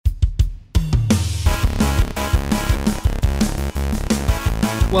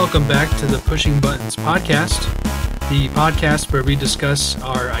Welcome back to the Pushing Buttons podcast, the podcast where we discuss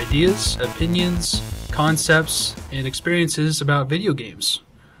our ideas, opinions, concepts, and experiences about video games.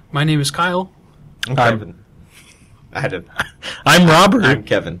 My name is Kyle. I'm Kevin. I'm Robert. I'm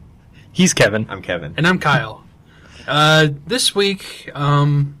Kevin. He's Kevin. I'm Kevin. And I'm Kyle. This week,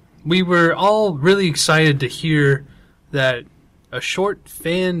 we were all really excited to hear that a short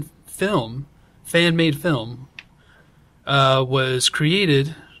fan-made film, was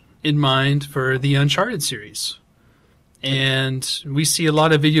created in mind for the Uncharted series. And we see a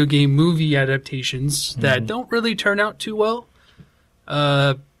lot of video game movie adaptations that don't really turn out too well.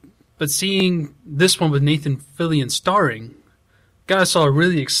 But seeing this one with Nathan Fillion starring got us all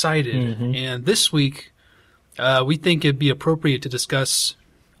really excited. And this week, we think it'd be appropriate to discuss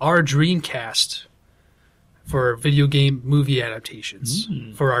our dream cast for video game movie adaptations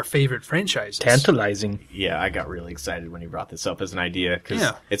for our favorite franchises. Tantalizing. Yeah, I got really excited when you brought this up as an idea because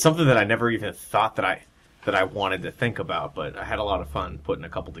Yeah. it's something that I never even thought that I wanted to think about, but I had a lot of fun putting a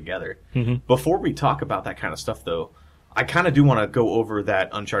couple together. Before we talk about that kind of stuff, though, I kind of do want to go over that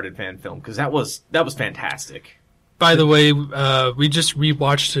Uncharted fan film because that was fantastic. By the way, we just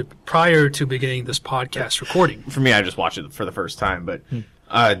rewatched it prior to beginning this podcast recording. For me, I just watched it for the first time, but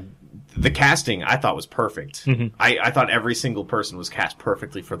the casting I thought was perfect. I thought every single person was cast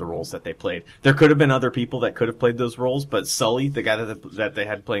perfectly for the roles that they played. There could have been other people that could have played those roles, but Sully, the guy that they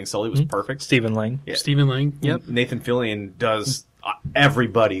had playing Sully, was perfect. Stephen Lang. Yeah. Stephen Lang, yep. Nathan Fillion does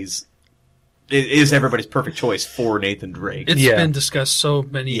everybody's perfect choice for Nathan Drake. It's Yeah. been discussed so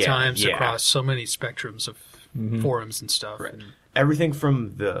many Yeah, times yeah. across so many spectrums of forums and stuff. And Everything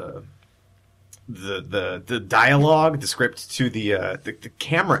from the dialogue, the script, to the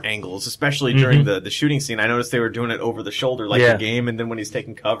camera angles, especially during the shooting scene. I noticed they were doing it over the shoulder like Yeah. the game, and then when he's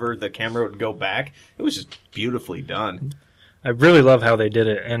taking cover, the camera would go back. It was just beautifully done. I really love how they did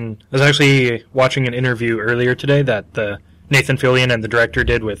it. And I was actually watching an interview earlier today that the Nathan Fillion and the director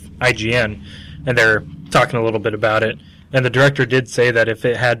did with IGN, and they're talking a little bit about it. And the director did say that if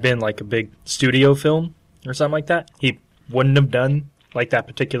it had been like a big studio film or something like that, he wouldn't have done like that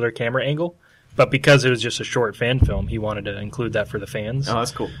particular camera angle. But because it was just a short fan film, he wanted to include that for the fans. Oh,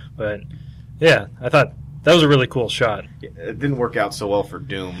 that's cool. But yeah, I thought that was a really cool shot. It didn't work out so well for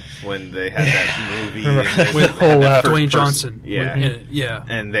Doom when they had that movie with they had that first Dwayne person- Johnson. Yeah. in it, yeah.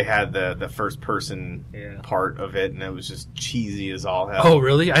 And they had the first person Yeah. part of it, and it was just cheesy as all hell. Oh,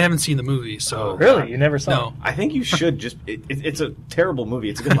 really? I haven't seen the movie, so... Really? You never saw No. it? I think you should just. It's a terrible movie.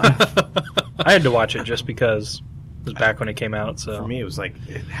 It's a good laugh. I had to watch it just because it was back when it came out. So For me, it was like,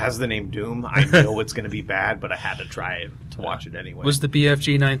 it has the name Doom. I know it's going to be bad, but I had to try it to watch it anyway. Was the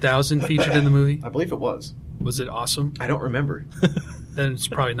BFG 9000 featured in the movie? I believe it was. Was it awesome? I don't remember. Then it's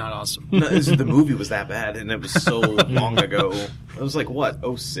probably not awesome. No, the movie was that bad, and it was so long ago. It was like, what,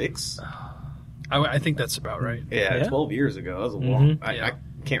 06? I think that's about right. Yeah, Yeah. 12 years ago. That was a long... Yeah.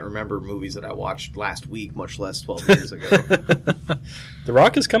 I can't remember movies that I watched last week, much less 12 years ago. The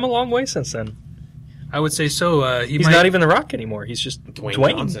Rock has come a long way since then. I would say so. He's not even The Rock anymore. He's just Dwayne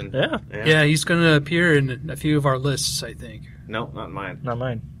Johnson. Yeah, Yeah, he's going to appear in a few of our lists, I think. No, not mine. not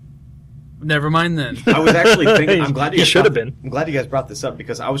mine. Never mind then. I was actually thinking. I'm glad you He guys should have brought- been. I'm glad you guys brought this up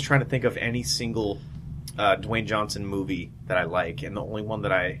because I was trying to think of any single Dwayne Johnson movie that I like, and the only one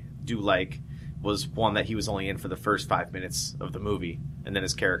that I do like was one that he was only in for the first 5 minutes of the movie, and then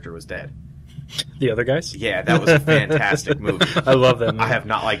his character was dead. The other guys? Yeah, that was a fantastic movie. I love that movie. I have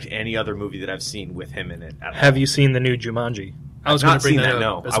not liked any other movie that I've seen with him in it at all. Have you seen the new Jumanji? I was I've going not to bring seen that that,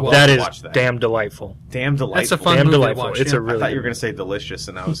 up no. as I well. will. That is watch that. damn delightful. Damn delightful. That's a fun Damn movie to delightful. watch. It's yeah. a really I thought you were good- going to say delicious,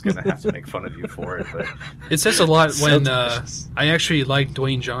 and I was going to have to make fun of you for it. But It says a lot So when delicious. I actually like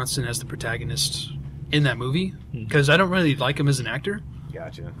Dwayne Johnson as the protagonist in that movie because I don't really like him as an actor,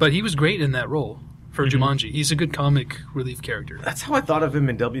 gotcha. but he was great in that role for Jumanji. He's a good comic relief character. That's how I thought of him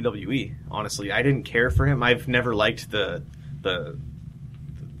in WWE. Honestly, I didn't care for him. I've never liked the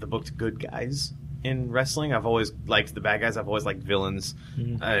booked good guys in wrestling. I've always liked the bad guys. I've always liked villains,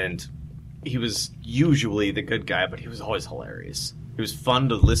 and he was usually the good guy, but he was always hilarious. He was fun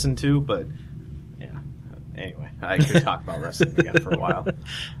to listen to, but yeah. Anyway, I could talk about wrestling again for a while.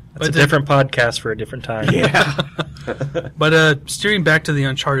 It's a different podcast for a different time. Yeah. But steering back to the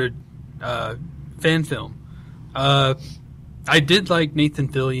Uncharted fan film, I did like Nathan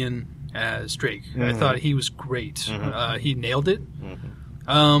Fillion as Drake. I thought he was great. He nailed it.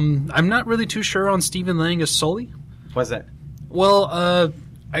 I'm not really too sure on Stephen Lang as Sully. What's that? Well,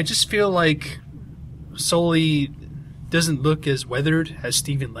 I just feel like Sully doesn't look as weathered as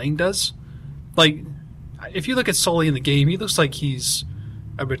Stephen Lang does. Like, if you look at Sully in the game, he looks like he's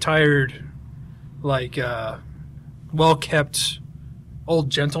a retired, like, well-kept old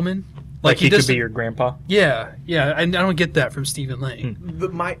gentleman. Like he could doesn't- be your grandpa. Yeah, I don't get that from Stephen Lang.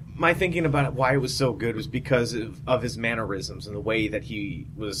 My thinking about it, why it was so good was because of his mannerisms and the way that he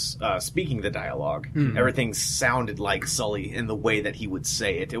was speaking the dialogue. Everything sounded like Sully in the way that he would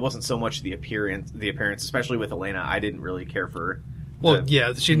say it. It wasn't so much the appearance, especially with Elena. I didn't really care for. Well,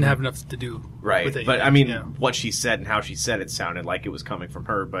 yeah, she didn't have enough to do Right, with it. but yet, I mean, yeah. what she said and how she said it sounded like it was coming from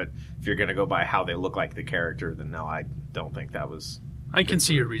her. But if you're going to go by how they look like the character, then no, I don't think that was I can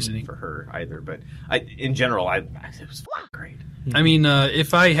see your reasoning. for her either. But in general, it was great. I mean,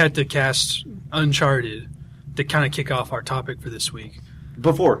 if I had to cast Uncharted to kind of kick off our topic for this week.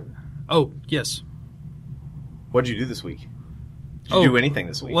 Before, Oh, yes. what did you do this week? Did Oh, you do anything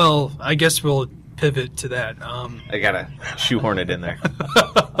this week? Well, I guess we'll pivot to that. I gotta shoehorn it in there.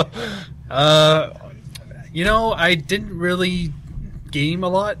 I didn't really game a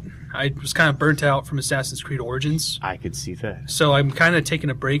lot. I was kind of burnt out from Assassin's Creed Origins. I could see that. So I'm kind of taking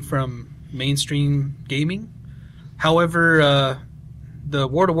a break from mainstream gaming. However, the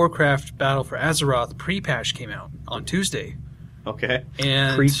World of Warcraft Battle for Azeroth pre-patch came out on Tuesday. Okay.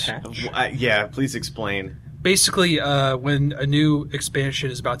 And Pre-patch. Yeah, please explain. basically, when a new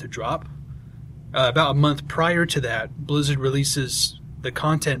expansion is about to drop, about a month prior to that, Blizzard releases the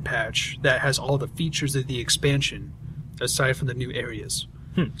content patch that has all the features of the expansion, aside from the new areas.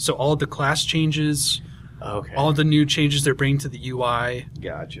 So all the class changes, Okay. all the new changes they're bringing to the UI,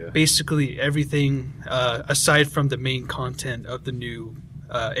 Gotcha. basically everything aside from the main content of the new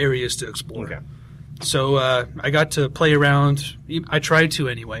areas to explore. Okay. So I got to play around. I tried to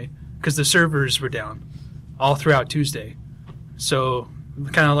anyway, because the servers were down all throughout Tuesday. So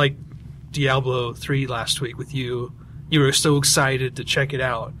kind of like Diablo 3 last week with you. You were so excited to check it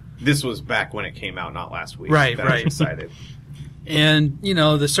out. This was back when it came out, not last week. Right, that I was right. excited. And,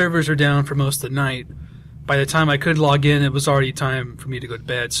 the servers were down for most of the night. By the time I could log in, it was already time for me to go to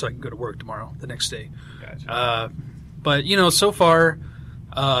bed so I can go to work tomorrow, the next day. Gotcha. But, so far,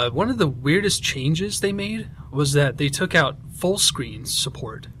 one of the weirdest changes they made was that they took out full screen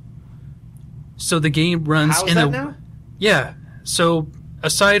support. So the game runs How's in that a now? Yeah. So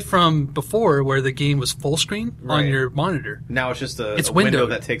aside from before where the game was full screen on Right. your monitor. Now it's just a It's window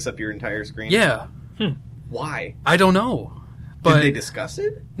windowed. that takes up your entire screen? Yeah. Why? I don't know. But Did they discuss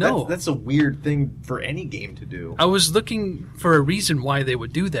it? No. That's a weird thing for any game to do. I was looking for a reason why they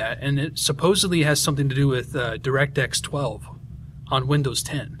would do that, and it supposedly has something to do with DirectX 12 on Windows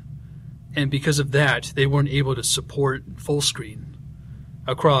 10. And because of that, they weren't able to support full screen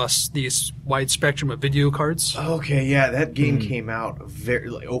across this wide spectrum of video cards. Okay, yeah, that game came out very,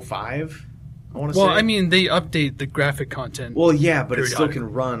 05, I want to Well, say. I mean, they update the graphic content. Well, yeah, but it still periodically.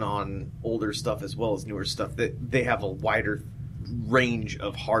 can run on older stuff as well as newer stuff. That they have a wider range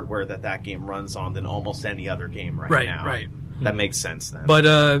of hardware that game runs on than almost any other game right now. Right. That makes sense then. But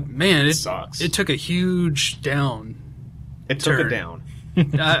man, it Sucks. It took a huge down. it took it turn. down.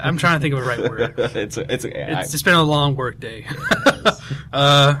 I'm trying to think of the right word. It's been a long work day.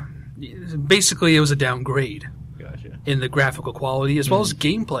 Basically, it was a downgrade Gotcha. in the graphical quality as well as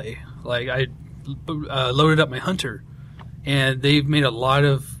gameplay. Like I loaded up my hunter, and they've made a lot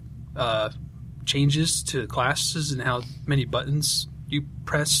of changes to classes and how many buttons you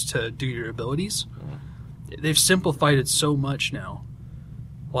press to do your abilities. They've simplified it so much now.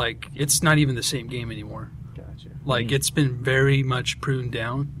 Like it's not even the same game anymore. Gotcha. Like it's been very much pruned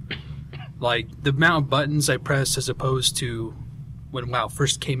down. Like the amount of buttons I press as opposed to when WoW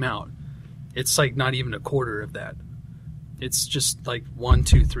first came out, it's like not even a quarter of that. It's just like 1,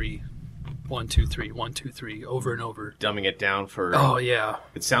 2, 3, 1, 2, 3, 1, 2, 3 over and over. Dumbing it down for. Oh yeah,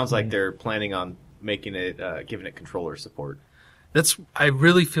 It sounds like they're planning on making it, giving it controller support. I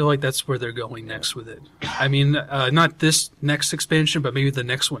really feel like that's where they're going next with it. I mean, not this next expansion, but maybe the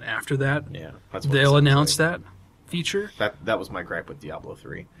next one after that. Yeah, that's what it They'll sounds announce like. that feature. That was my gripe with Diablo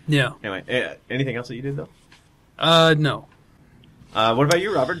 3. Yeah. Anyway, anything else that you did though? No. What about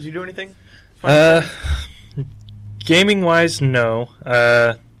you, Robert? Did you do anything? Gaming wise, no.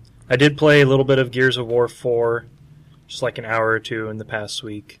 I did play a little bit of Gears of War 4, just like an hour or two in the past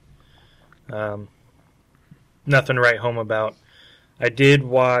week. Nothing to write home about. I did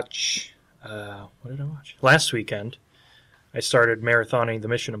watch. What did I watch? Last weekend, I started marathoning the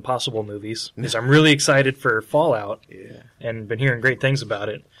Mission Impossible movies because I'm really excited for Fallout Yeah. and been hearing great things about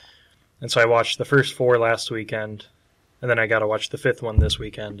it. And so I watched the first 4 last weekend, and then I got to watch the 5th one this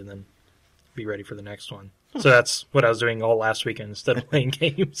weekend, and then be ready for the next one. So that's what I was doing all last weekend instead of playing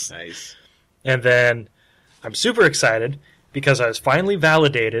games. Nice. And then I'm super excited because I was finally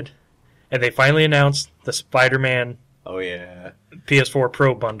validated, and they finally announced the Spider-Man Oh yeah. PS4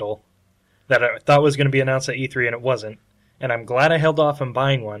 Pro bundle that I thought was going to be announced at E3, and it wasn't. and I'm glad I held off on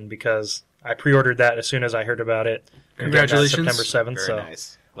buying one because I pre-ordered that as soon as I heard about it. Congratulations. September 7th. Very So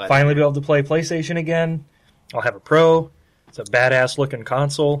nice. Glad finally be able to play PlayStation again. I'll have a Pro. It's a badass looking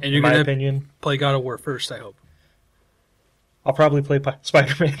console, And you're in my gonna- opinion. Play God of War first, I hope. I'll probably play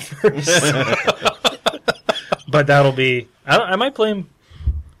Spider-Man first. But that'll be... I might play them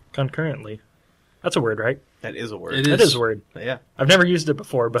concurrently. That's a word, right? That is a word. It That is a word. Yeah. I've never used it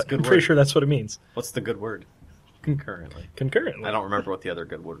before, but It's a good I'm pretty word. sure that's what it means. What's the good word? Concurrently. Concurrently. I don't remember what the other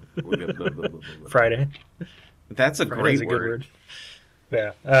good word. Friday. That's a Friday's great a good word.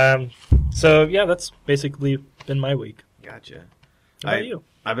 Yeah. So, yeah, that's basically been my week. Gotcha. How about you?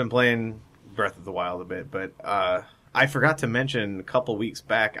 I've been playing Breath of the Wild a bit, but I forgot to mention a couple weeks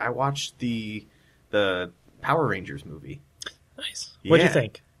back I watched the Power Rangers movie. Nice. What'd you Yeah.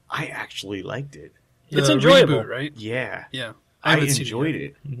 think? I actually liked it. It's The enjoyable. reboot, right? Yeah. Yeah. I haven't seen enjoyed yet.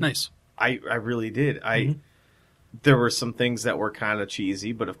 it. Nice. I really did. There were some things that were kind of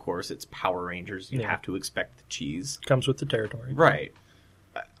cheesy, but of course it's Power Rangers. You Yeah. have to expect the cheese. Comes with the territory. Right.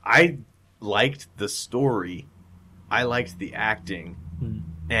 I liked the story. I liked the acting.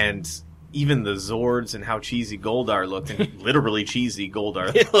 And even the Zords and how cheesy Goldar looked, and literally cheesy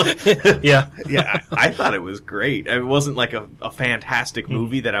Goldar looked. Yeah. Yeah, I thought it was great. It wasn't like a fantastic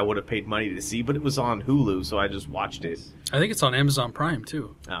movie that I would have paid money to see, but it was on Hulu, so I just watched it. I think it's on Amazon Prime,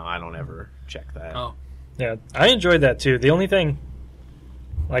 too. No, I don't ever check that. Oh. Yeah. I enjoyed that, too. The only thing,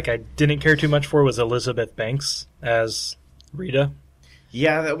 I didn't care too much for was Elizabeth Banks as Rita.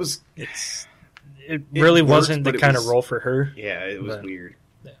 Yeah, that was... It really worked, wasn't but the it kind was- of role for her. Yeah, it was But, weird.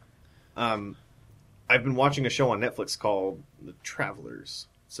 yeah. I've been watching a show on Netflix called The Travelers.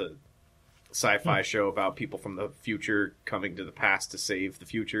 It's a sci-fi show about people from the future coming to the past to save the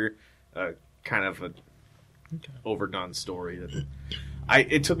future. Kind of a overdone story.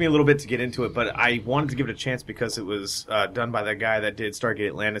 It took me a little bit to get into it, but I wanted to give it a chance because it was done by the guy that did Stargate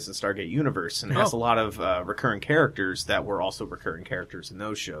Atlantis and Stargate Universe, and it has a lot of recurring characters that were also recurring characters in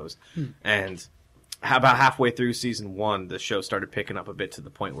those shows. And about halfway through season 1, the show started picking up a bit to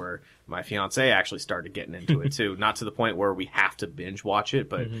the point where my fiance actually started getting into it too. Not to the point where we have to binge watch it,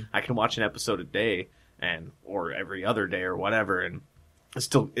 but I can watch an episode a day or every other day or whatever, and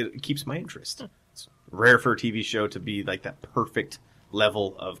it keeps my interest. It's rare for a TV show to be like that perfect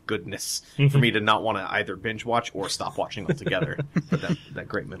level of goodness for me to not want to either binge watch or stop watching altogether. But that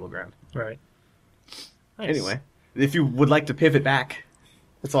great middle ground. Right. Nice. Anyway, if you would like to pivot back,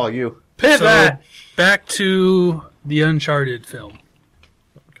 it's all you. So, back to the Uncharted film.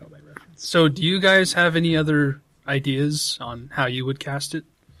 So, do you guys have any other ideas on how you would cast it?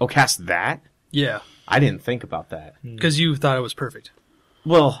 Oh, cast that? Yeah, I didn't think about that. because you thought it was perfect.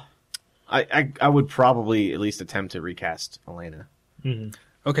 Well, I would probably at least attempt to recast Elena.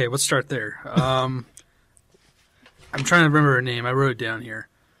 Okay, let's start there. I'm trying to remember her name. I wrote it down here.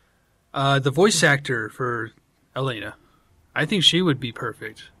 The voice actor for Elena. I think she would be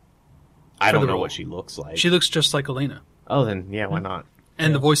perfect. I don't the know role. what she looks like. She looks just like Elena. Oh, then yeah, why not?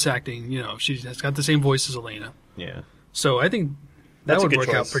 And the voice acting, she has got the same voice as Elena. Yeah. So I think that That's a would good work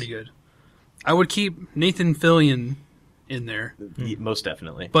out choice. pretty good. I would keep Nathan Fillion in there. Most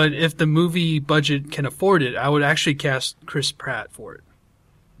definitely. But if the movie budget can afford it, I would actually cast Chris Pratt for it.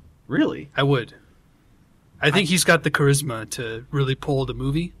 Really? I would. I think he's got the charisma to really pull the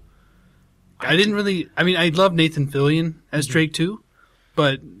movie. I love Nathan Fillion as Drake too,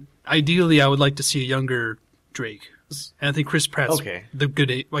 but ideally I would like to see a younger Drake. And I think Chris Pratt's Okay. the good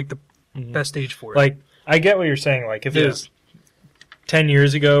age, the best age for it. I get what you're saying. If it was 10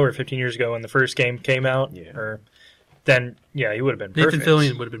 years ago or 15 years ago when the first game came out, then, he would have been Nathan perfect.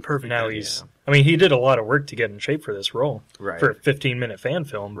 Fillion would have been perfect. Now then. he's... I mean, he did a lot of work to get in shape for this role. Right. For a 15-minute fan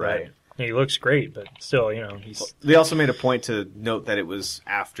film. Right. But he looks great, but still, he's... They also made a point to note that it was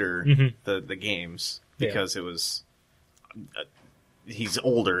after the games because it was he's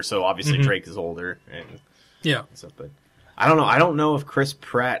older, so obviously Drake is older and Yeah. stuff. But I don't know. I don't know if Chris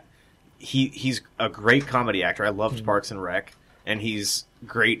Pratt. He's a great comedy actor. I loved Parks and Rec, and he's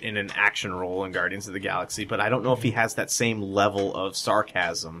great in an action role in Guardians of the Galaxy. But I don't know if he has that same level of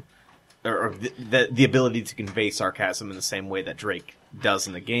sarcasm or the ability to convey sarcasm in the same way that Drake does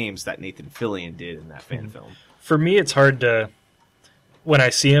in the games that Nathan Fillion did in that fan film. For me, it's hard to... When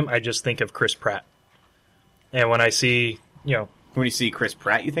I see him, I just think of Chris Pratt. And when I see, When you see Chris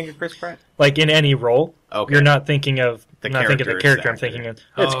Pratt, you think of Chris Pratt? in any role, Okay. you're not thinking of... The I'm not thinking of the character character. I'm is the thinking actor.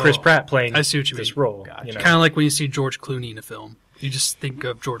 of it's Chris Pratt playing I see what you this mean. role. Gotcha. Kind of like when you see George Clooney in a film. You just think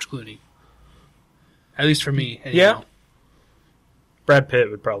of George Clooney. At least for me. Yeah. Brad Pitt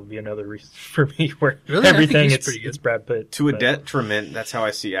would probably be another reason for me where Really? I think everything he's pretty good. it's Brad Pitt. To a but- detriment, that's how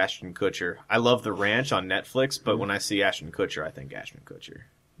I see Ashton Kutcher. I love The Ranch on Netflix, but when I see Ashton Kutcher, I think Ashton Kutcher.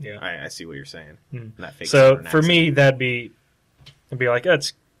 Yeah. I see what you're saying. And that fake So Southern for accent. me, it'd be like,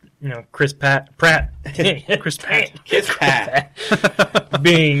 that's Chris Pratt Chris Pratt. Kiss Pat.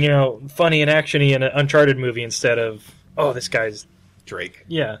 being funny and actiony in an Uncharted movie instead of this guy's Drake.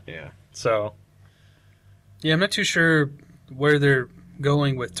 yeah. Yeah. So Yeah, I'm not too sure where they're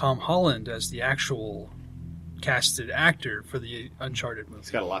going with Tom Holland as the actual casted actor for the Uncharted movie.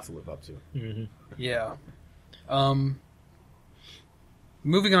 He's got a lot to live up to. Yeah.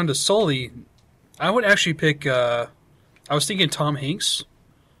 Moving on to Sully, I would actually pick. I was thinking Tom Hanks.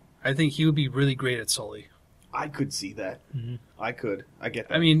 I think he would be really great at Sully. I could see that. I could. I get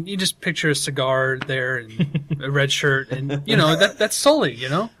that. I mean, you just picture a cigar there and a red shirt, and that's Sully.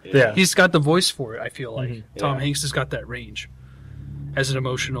 yeah. He's got the voice for it. I feel like Tom Yeah. Hanks has got that range as an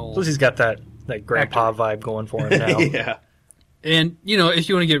emotional. Plus he's got that grandpa vibe going for him now. yeah. And, if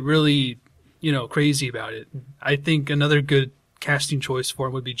you want to get really, crazy about it, I think another good casting choice for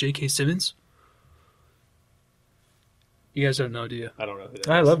him would be J.K. Simmons. You guys don't know, do you? I don't know who that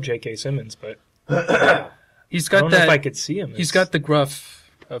I is. love J.K. Simmons, but He's I got don't know that. if I could see him. He's got the gruff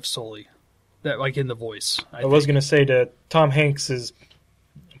of Sully, that like in the voice. I was going to say to Tom Hanks's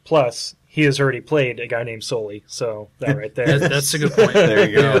plus, he has already played a guy named Sully, so that right there. That's a good point. There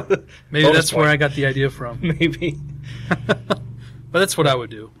you go. Maybe Bonus that's where point. I got the idea from. Maybe. But that's what I would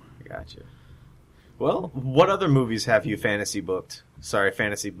do. Gotcha. Well, what other movies have you fantasy booked? Sorry,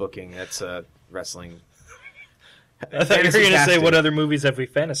 fantasy booking. That's wrestling. I thought you were going to say, Fantasy-tastic. what other movies have we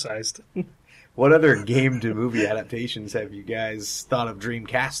fantasized? What other game to movie adaptations have you guys thought of dream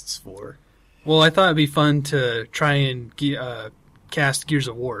casts for? Well, I thought it'd be fun to try and cast Gears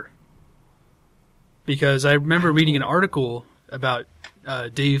of War. Because I remember reading an article about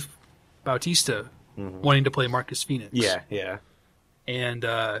Dave Bautista wanting to play Marcus Phoenix. Yeah. And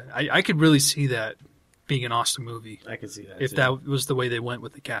I could really see that being an awesome movie I could see that. if too. that was the way they went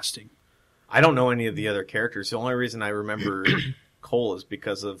with the casting. I don't know any of the other characters. The only reason I remember Cole is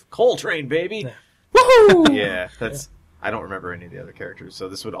because of Coltrane, baby. Woohoo! Yeah, that's. I don't remember any of the other characters, so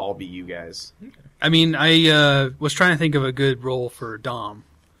this would all be you guys. I mean, I was trying to think of a good role for Dom.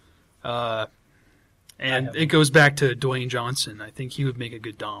 And it goes back to Dwayne Johnson. I think he would make a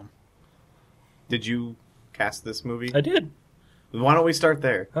good Dom. Did you cast this movie? I did. Why don't we start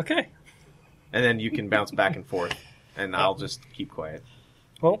there, Okay. and then you can bounce back and forth, and I'll just keep quiet.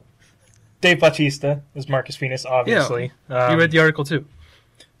 Well, Dave Bautista is Marcus Phoenix, obviously. You read the article too.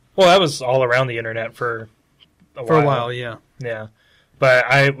 Well, that was all around the internet for a For a while, yeah. Yeah. But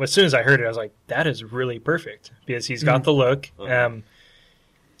as soon as I heard it, I was like, that is really perfect. Because he's got the look.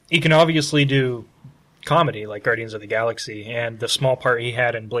 He can obviously do comedy like Guardians of the Galaxy. And the small part he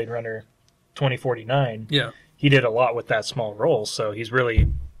had in Blade Runner 2049, Yeah. he did a lot with that small role. So he's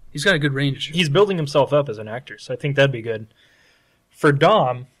He's got a good range. he's building himself up as an actor. So I think that'd be good. For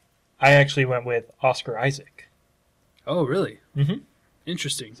Dom, I actually went with Oscar Isaac. Oh, really? Mhm.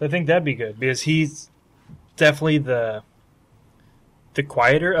 Interesting. So I think that'd be good because he's definitely the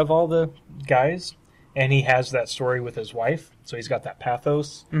quieter of all the guys, and he has that story with his wife, so he's got that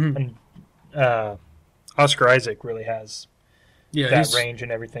pathos. Mhm. And Oscar Isaac really has Yeah, that he's, range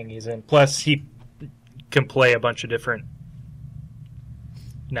and everything he's in. Plus, he can play a bunch of different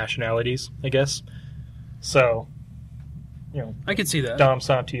nationalities, I guess. So, I could see that. Dom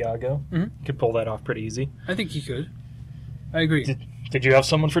Santiago Mhm. could pull that off pretty easy. I think he could. I agree. Did you have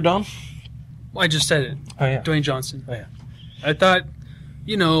someone for Dom? Well, I just said it. Oh yeah. Dwayne Johnson. Oh yeah. I thought,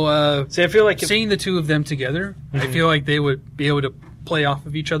 See, I feel like seeing the two of them together, I Mhm. feel like they would be able to play off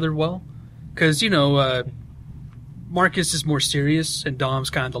of each other well. Because, Marcus is more serious and Dom's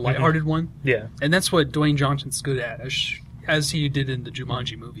kind of the lighthearted one. yeah. And that's what Dwayne Johnson's good at, as he did in the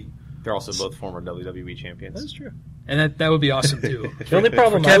Jumanji movie. They're also both former WWE champions. That's true. And that would be awesome, too. The only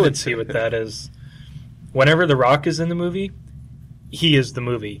problem I Kevin. would see with that is whenever The Rock is in the movie, he is the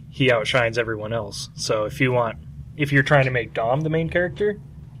movie. He outshines everyone else. So if you're trying to make Dom the main character,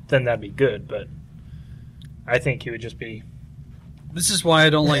 then that'd be good. But I think he would just be. This is why I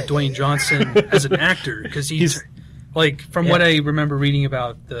don't like Dwayne Johnson as an actor, because He's- like, from what I remember reading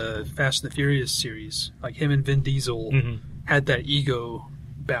about the Fast and the Furious series, like him and Vin Diesel had that ego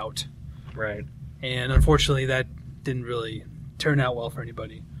bout. Right. And unfortunately, that didn't really turn out well for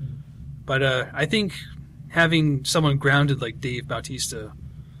anybody. But I think having someone grounded like Dave Bautista,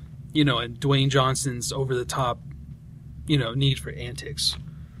 and Dwayne Johnson's over-the-top, need for antics,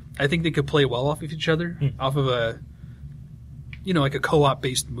 I think they could play well off of each other, off of a, like a co-op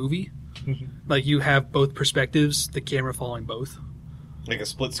based movie. Like you have both perspectives, the camera following both. Like a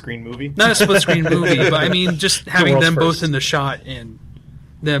split screen movie? Not a split screen movie, but I mean, just having world's them both first. in the shot and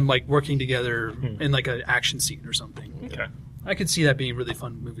them like working together in like an action scene or something. Okay. I could see that being a really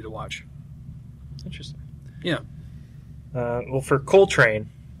fun movie to watch. Interesting. Yeah. Well, for Coltrane,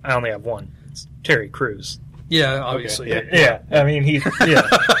 I only have one. It's Terry Crews. Yeah, obviously. Yeah. Yeah, I mean Yeah,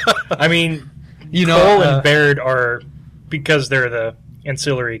 I mean, You know, Cole and Baird are, because they're the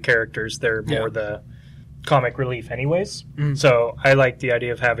ancillary characters. They're more Yeah. the comic relief, anyways. Mm. So I like the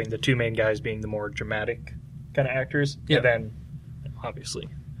idea of having the two main guys being the more dramatic kind of actors, Yeah. and then obviously.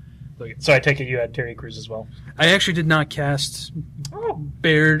 So I take it you had Terry Crews as well. I actually did not cast Oh,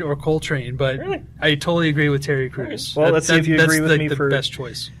 Baird or Coltrane, but Really? I totally agree with Terry Crews. Well, let's see if you agree that's with like me the for- best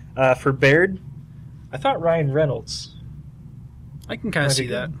choice. for Baird, I thought Ryan Reynolds. I can kind of see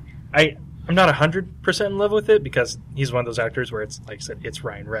that. I'm not 100% in love with it because he's one of those actors where it's, like I said, it's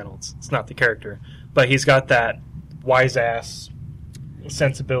Ryan Reynolds. It's not the character. But he's got that wise-ass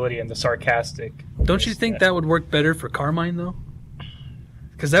sensibility and the sarcastic. Don't you think that would work better for Carmine, though?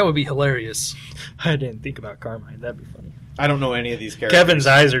 Because that would be hilarious. I didn't think about Carmine. That'd be funny. I don't know any of these characters. Kevin's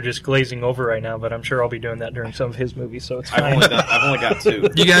eyes are just glazing over right now, but I'm sure I'll be doing that during some of his movies, so it's fine. I've only got two.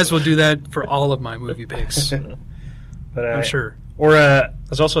 You guys will do that for all of my movie picks, But, I'm sure. Or I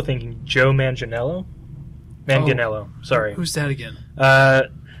was also thinking Joe Manganiello. Sorry. Who's that again?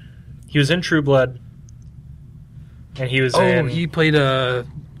 He was in True Blood, and he was in... He played the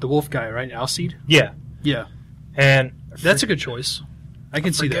wolf guy, right? Alcide? Yeah. Yeah. And That's a good choice. I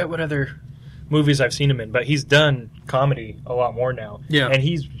can see forget that. what other movies I've seen him in, but he's done comedy a lot more now. Yeah. And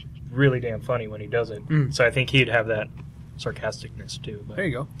he's really damn funny when he does it. Mm. So I think he'd have that sarcasticness too. But There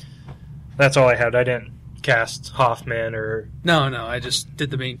you go. that's all I had. I didn't cast Hoffman or No, I just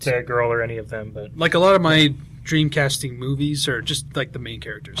did the main two. Tag Girl or any of them, but Like a lot of my dream casting movies are just like the main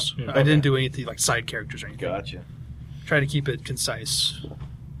characters. Mm. I didn't do anything like side characters or anything. Gotcha. Try to keep it concise.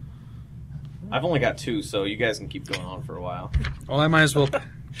 I've only got two, so you guys can keep going on for a while. Well, I might as well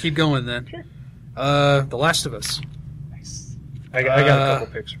keep going then. Sure. The Last of Us. nice. I got a couple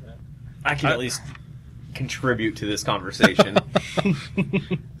picks from that. I can at least contribute to this conversation.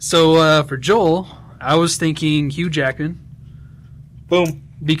 So for Joel, I was thinking Hugh Jackman Boom.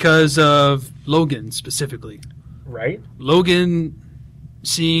 because of Logan specifically. Right? Logan,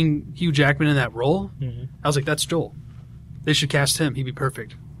 seeing Hugh Jackman in that role, Mm-hmm. I was like, that's Joel. They should cast him. He'd be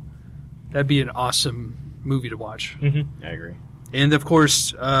perfect. That'd be an awesome movie to watch. Mm-hmm. I agree. And of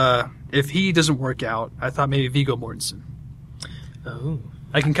course, if he doesn't work out, I thought maybe Viggo Mortensen. Oh.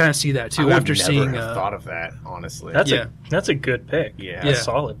 I can kind of see that I too would after never seeing have thought of that, honestly. That's Yeah. that's a good pick. Yeah. That's Yeah.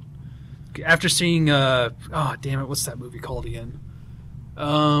 solid. after seeing oh damn it, what's that movie called again?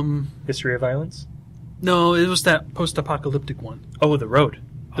 History of Violence? No, it was that post-apocalyptic one. Oh, The Road.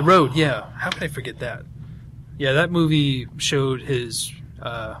 The Road, yeah. How could I forget that? Yeah, that movie showed his,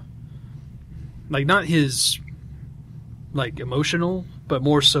 like, not his, like, emotional, but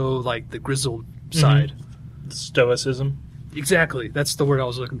more so, like, the grizzled side. Stoicism. Exactly. That's the word I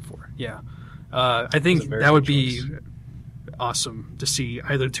was looking for. Yeah. I think That's a very that would good be choice. awesome to see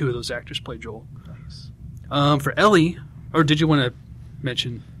either two of those actors play Joel. Nice. For Ellie, or did you want to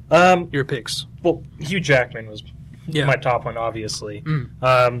mention your picks? Well, Hugh Jackman was Yeah. my top one, obviously.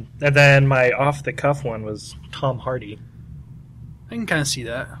 Mm. And then my off-the-cuff one was Tom Hardy. I can kind of see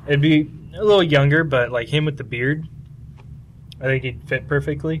that. It'd be a little younger, but like him with the beard, I think he'd fit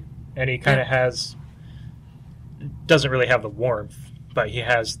perfectly. And he kind of doesn't really have the warmth, but he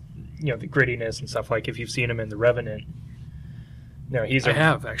has, the grittiness and stuff. Like if you've seen him in The Revenant, I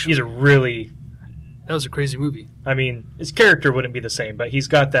have, actually. He's a really, That was a crazy movie. I mean, his character wouldn't be the same, but he's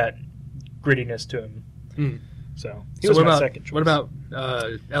got that grittiness to him. Mm. So he So was what my about second choice. what about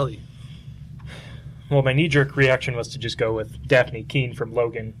Ellie? Well, my knee-jerk reaction was to just go with Daphne Keane from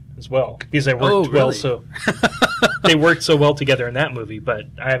Logan as well, because they worked Oh, well. really? So they worked so well together in that movie, but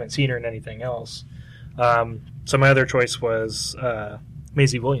I haven't seen her in anything else. So my other choice was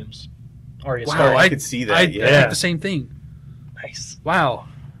Maisie Williams, Arya Wow, Stark. I could see that, I yeah. think the same thing. Nice. Wow.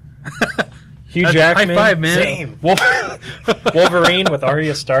 Hugh High Jackman, five, man. Same. Wolverine with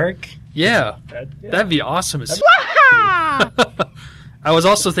Arya Stark. Yeah, Yeah. that'd be awesome. I was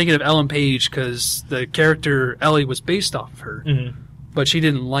also thinking of Ellen Page because the character Ellie was based off of her, Mhm. but she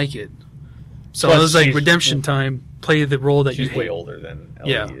didn't like it. So Plus it was like she's- redemption time. Play the role that She's you way hate. older than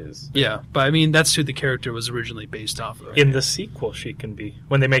Ellie Yeah. is. Yeah, but I mean that's who the character was originally based off of. In the sequel, she can be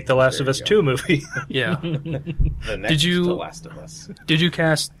when they make the Last There of Us you 2 movie. Yeah. The next you- The Last of Us. Did you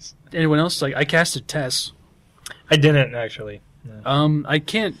cast anyone else? Like I casted Tess. I didn't actually. No. I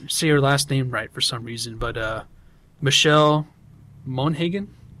can't say her last name right for some reason, but Michelle Monaghan.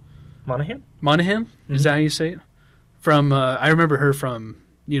 Monaghan? Monaghan? Is that how you say it? From I remember her from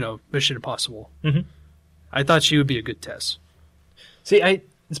Mission Impossible. Mhm. I thought she would be a good Tess. See,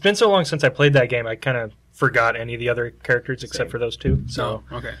 it's been so long since I played that game, I kind of forgot any of the other characters except for those two. So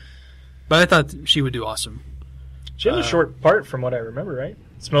Okay. But I thought she would do awesome. she has a short part from what I remember, right?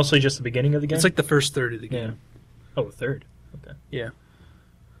 It's mostly just the beginning of the game. It's like the first third of the yeah. game. Oh, the third. Okay. Yeah.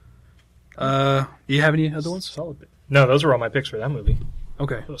 Do you have any other ones? Solid. No, those were all my picks for that movie.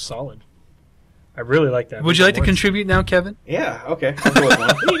 Okay. It was solid. I really like that. Would you like to more. contribute now, Kevin? Yeah, okay. I'll go with one.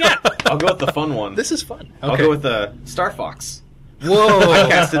 What do you got? I'll go with the fun one. This is fun. I'll Okay. go with the Star Fox. I Whoa!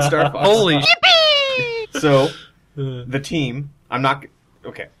 casted Star Fox. Holy! So, the team, I'm not...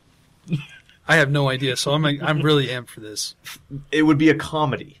 Okay. I have no idea, so I'm really amped for this. It would be a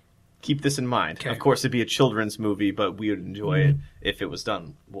comedy. Keep this in mind. Okay. Of course, it'd be a children's movie, but we would enjoy it if it was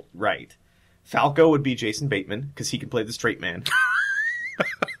done right. Falco would be Jason Bateman, because he can play the straight man.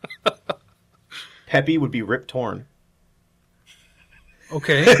 Peppy would be Rip Torn.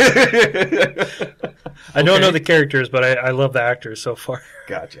 Okay. I don't know the characters, but I love the actors so far.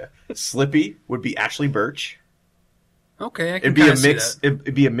 Gotcha. Slippy would be Ashley Birch. Okay, I can It'd be a kinda see mix. that.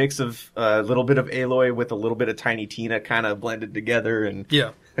 It'd be a mix of a little bit of Aloy with a little bit of Tiny Tina, kind of blended together, and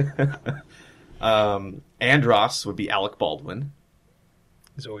Yeah. Andros would be Alec Baldwin.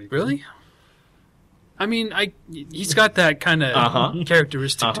 Zoe. Really? I mean, he's got that kind of Uh-huh.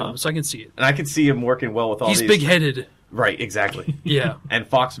 characteristic to him, so I can see it. And I could see him working well with all He's these. big-headed. Right, exactly. Yeah. And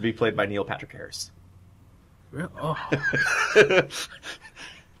Fox would be played by Neil Patrick Harris. Oh.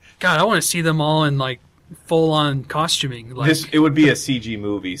 God, I want to see them all in like full-on costuming. Like, It would be a CG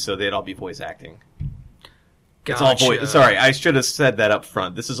movie, so they'd all be voice acting. It's all gotcha. Sorry, I should have said that up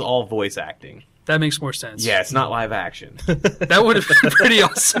front. This is all voice acting. That makes more sense. Yeah, it's not live action. That would have been pretty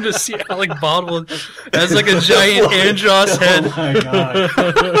awesome to see Alec Baldwin as like a giant Andros head. my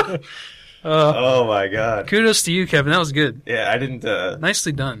god. Oh my god. Kudos to you, Kevin. That was good. Yeah, I didn't.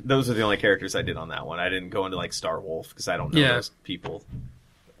 Nicely done. Those are the only characters I did on that one. I didn't go into like Star Wolf because I don't know Yeah. those people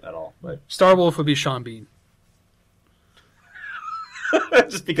at all. But Star Wolf would be Sean Bean.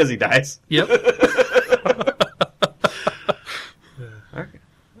 just because he dies. Yep. Okay.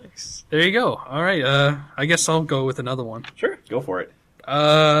 Nice. There you go. All right. I guess I'll go with another one. Sure, go for it.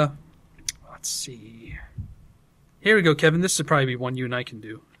 Let's see. Here we go, Kevin. This would probably be one you and I can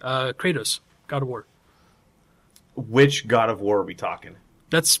do. Kratos, God of War. Which God of War are we talking?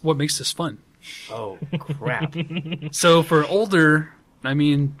 That's what makes this fun. Oh crap! So for older, I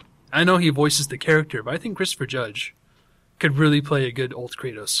mean, I know he voices the character, but I think Christopher Judge could really play a good old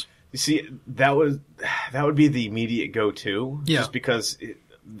Kratos. You see, that would be the immediate go-to. Yeah. Just because,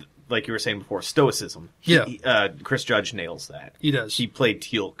 like you were saying before, stoicism. Chris Judge nails that. He does. He played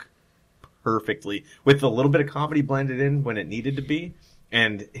Teal'c perfectly with a little bit of comedy blended in when it needed to be,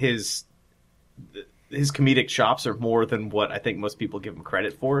 and his comedic chops are more than what I think most people give him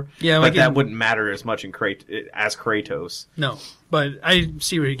credit for. Yeah, but like that in- wouldn't matter as much as Kratos. No, but I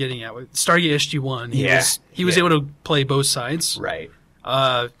see where you're getting at with Stargate SG-1. Yeah. He was Yeah. able to play both sides. Right.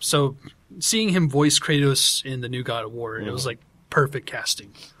 So seeing him voice Kratos in the new God of War, it was like perfect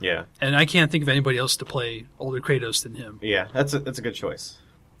casting. Yeah. And I can't think of anybody else to play older Kratos than him. Yeah. That's a good choice.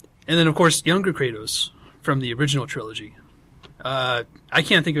 And then, of course, younger Kratos from the original trilogy. I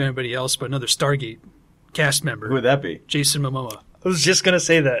can't think of anybody else but another Stargate cast member, Who would that be? Jason Momoa. I was just gonna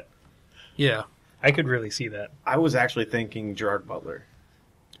say that. Yeah. I could really see that. I was actually thinking Gerard Butler.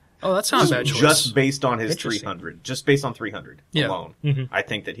 Oh, that's not a bad choice. Just based on his Interesting. 300. Just based on 300 Yeah. alone. Mhm. I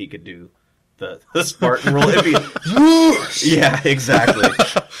think that he could do the Spartan role. It'd be, yeah, exactly.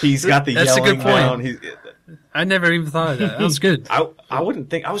 He's got the That's a yelling good point. down. I never even thought of that. That was good. I wouldn't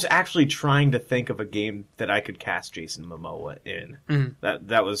think. I was actually trying to think of a game that I could cast Jason Momoa in. Mhm.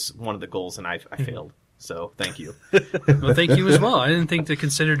 That was one of the goals, and I failed. So thank you. Well, thank you as well. I didn't think to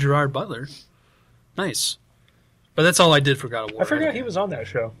consider Gerard Butler. Nice. But that's all I did for God of War. I forgot he was on that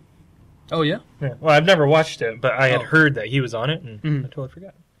show. Oh, yeah? Yeah. Well, I've never watched it, but I had Oh. heard that he was on it, and Mhm. I totally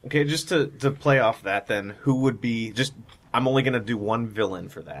forgot. Okay, just to play off that, then who would be just? I'm only going to do one villain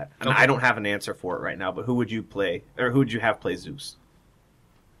for that, and Okay. I don't have an answer for it right now. But who would you play, or who would you have play Zeus?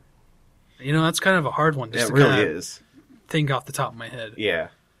 You know, that's kind of a hard one just It to really kinda is. think off the top of my head. Yeah.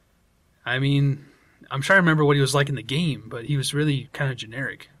 I mean, I'm trying to remember what he was like in the game, but he was really kind of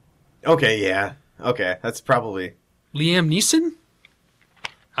generic. Okay. Yeah. Okay. That's probably Liam Neeson?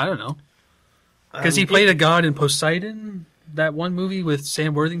 I don't know. Because he played a god in Poseidon, that one movie with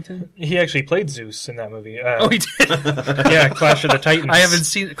Sam Worthington. He actually played Zeus in that movie. Oh, he did. Yeah, Clash of the Titans. I haven't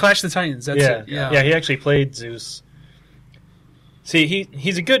seen Clash of the Titans. That's yeah, it. Yeah. yeah, he actually played Zeus. See,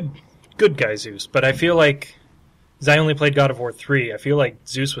 he's a good guy, Zeus, but I feel like, because I only played God of War 3, I feel like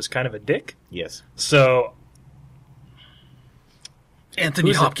Zeus was kind of a dick. yes. So Anthony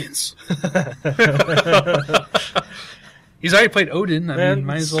Who's it? Hopkins. He's already played Odin. I mean,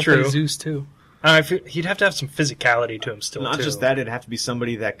 might as well true. play Zeus too. I feel he'd have to have some physicality to him still. Not too. just that, it'd have to be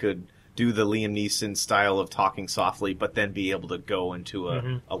somebody that could do the Liam Neeson style of talking softly, but then be able to go into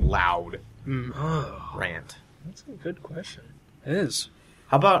a loud rant. That's a good question. It is.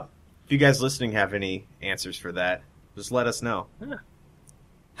 How about if you guys listening have any answers for that? Just let us know.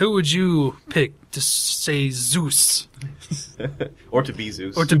 Who would you pick to say Zeus Or to be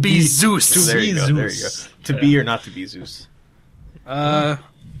Zeus. or to be Zeus? there you go. There you go. Zeus. To be or not to be Zeus.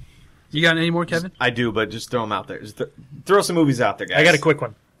 You got any more, Kevin? I do, but just throw them out there. Just throw some movies out there, guys. I got a quick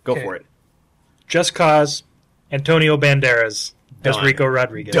one. Go Okay. for it. Just Cause, Antonio Banderas as Done. Rico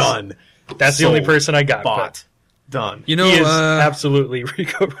Rodriguez. Done. That's the only Sold. person I got. Bought. Done. You But know, he is absolutely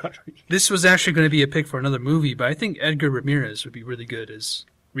Rico Rodriguez. this was actually going to be a pick for another movie, but I think Edgar Ramirez would be really good as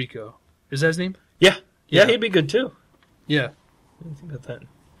Rico. Is that his name? Yeah, Yeah. he'd be good too. Yeah. I didn't think about that.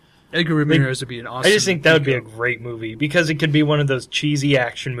 Edgar Ramirez would be an awesome. I just think that would be a Rico. great movie because it could be one of those cheesy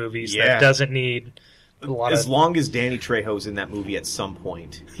action movies Yeah. that doesn't need a lot As of. long as Danny Trejo's in that movie at some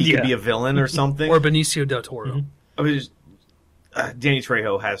point, he Yeah. could be a villain or something. or Benicio del Toro. Mm-hmm. I mean, Danny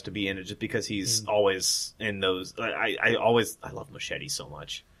Trejo has to be in it just because he's always in those. I love Machete so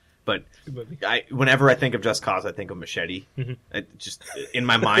much, but Good movie. whenever I think of Just Cause, I think of Machete. It just in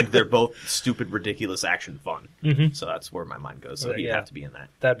my mind, they're both stupid, ridiculous action fun. So that's where my mind goes. So he'd Yeah. have to be in that.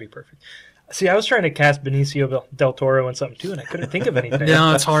 That'd be perfect. See, I was trying to cast Benicio del Toro in something too, and I couldn't think of anything.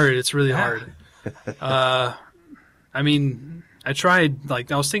 No, it's hard. It's really hard. I mean, I tried.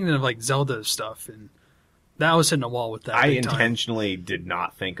 Like, I was thinking of like Zelda stuff, and that was hitting a wall with that. I big time. intentionally did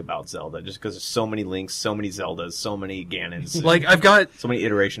not think about Zelda just because there's so many Links, so many Zeldas, so many Ganons, Like, I've got. so many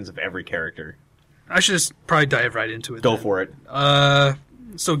iterations of every character. I should just probably dive right into it. Go then. for it.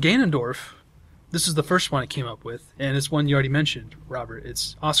 So Ganondorf, this is the first one I came up with, and it's one you already mentioned, Robert.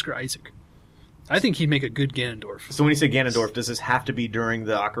 It's Oscar Isaac. I think he'd make a good Ganondorf, So when you say Ganondorf, does this have to be during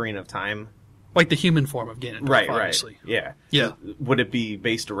the Ocarina of Time? like the human form of Ganondorf, Right, obviously. right. Yeah. Yeah. Would it be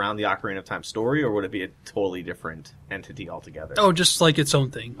based around the Ocarina of Time story, or would it be a totally different entity altogether? Oh, just like its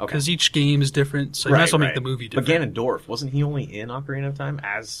own thing, Okay. because each game is different, so you might as well make the movie different. But Ganondorf, wasn't he only in Ocarina of Time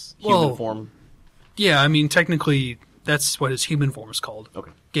as Well, human form? Yeah, I mean, technically, that's what his human form is called,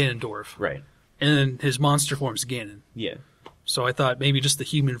 Okay. Ganondorf. Right. And then his monster form is Ganon. Yeah. So I thought maybe just the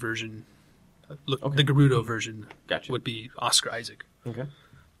human version, Okay. the Gerudo version, Gotcha. would be Oscar Isaac. Okay.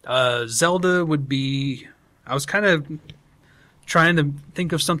 Zelda would be. I was kind of trying to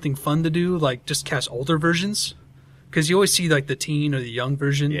think of something fun to do, like just cast older versions, because you always see like the teen or the young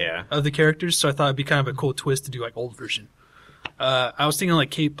version Yeah. of the characters. So I thought it'd be kind of a cool twist to do like old version. I was thinking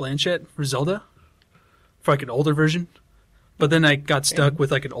like Kate Blanchett for Zelda, for like an older version. But then I got stuck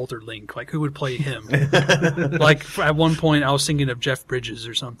with like an older Link. Like, who would play him? Like, at one point, I was thinking of Jeff Bridges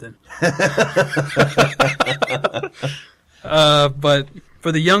or something. But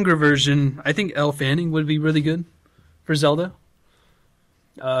for the younger version, I think Elle Fanning would be really good for Zelda.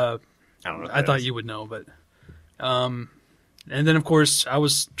 I don't know. I thought you would know, but and then of course I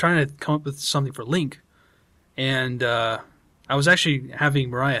was trying to come up with something for Link, and I was actually having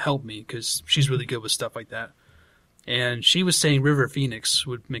Mariah help me because she's really good with stuff like that, and she was saying River Phoenix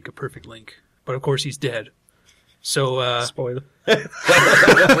would make a perfect Link, but of course he's dead. So Spoiler.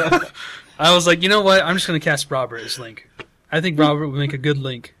 I was like, you know what? I'm just going to cast Robert as Link. I think Robert would make a good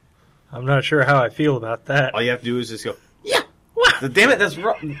Link. I'm not sure how I feel about that. All you have to do is just go, yeah! Damn it, that's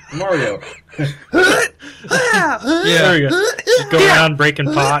Mario. Yeah. There we go. Just go around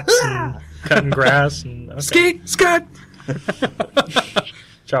breaking pots and cutting grass and okay. Skate, Scott,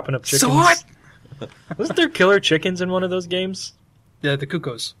 chopping up chickens. sword. Wasn't there killer chickens in one of those games? Yeah, the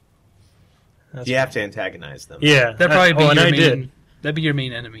Cuckoos. You have to antagonize them. Yeah, That'd probably be and your I main. did. That'd be your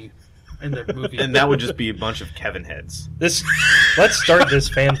main enemy in the movie. And that would just be a bunch of Kevin heads. This. Let's start this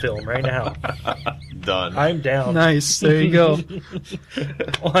fan film right now. Done. I'm down. Nice. There you go.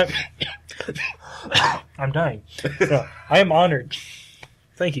 Well, I'm dying. So, I am honored.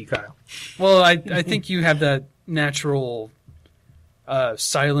 Thank you, Kyle. Well, I think you have that natural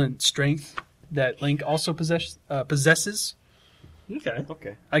silent strength that Link also possesses. Okay.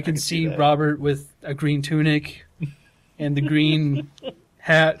 Okay. I can see that. Robert with a green tunic and the green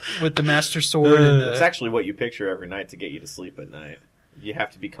hat with the Master Sword. And It's the, actually what you picture every night to get you to sleep at night. You have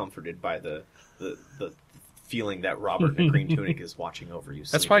to be comforted by the feeling that Robert in a green tunic is watching over you.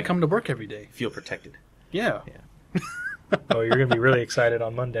 that's why I sleeping. come to work every day. Feel protected. Yeah. Oh, you're gonna be really excited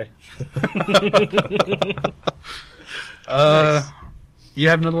on Monday. You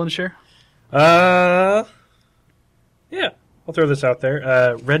have another one to share? Yeah. I'll throw this out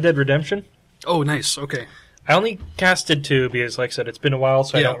there. Red Dead Redemption. Oh, nice. Okay. I only casted 2 because, like I said, it's been a while,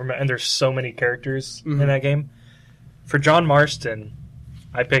 so I Yeah. don't remember. And there's so many characters Mhm. in that game. For John Marston,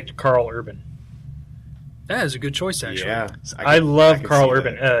 I picked Carl Urban. That is a good choice, actually. Yeah, I love can Carl see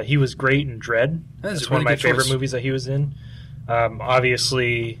Urban. that. He was great in Dread. That is That's a one really of my good favorite choice. movies that he was in.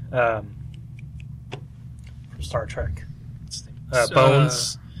 Obviously, Star Trek.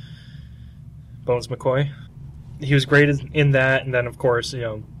 Bones. Bones McCoy. He was great in that, and then of course,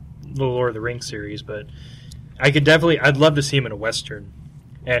 the Lord of the Rings series. But I'd love to see him in a Western.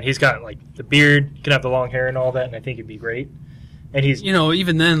 And he's got like the beard, he can have the long hair and all that, and I think it'd be great. And he's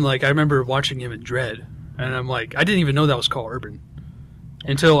Even then, like I remember watching him in Dread, and I'm like, I didn't even know that was Carl Urban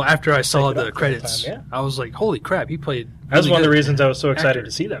until after I saw Picked it the up for the credits. time, I was like, holy crap, he played. that was really one of the good. reasons I was so excited actor.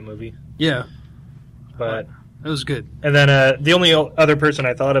 to see that movie. Yeah, But it was good. and then the only other person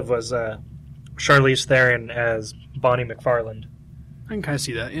I thought of was Charlize Theron as Bonnie McFarland. I can kind of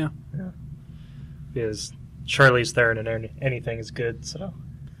see that. Yeah. Because Charlize Theron in anything is good. So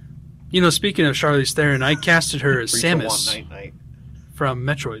Speaking of Charlize Theron, I casted her as 3 for 1 Samus night night. from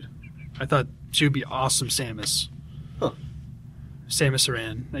Metroid. I thought she would be awesome Samus. Huh. Samus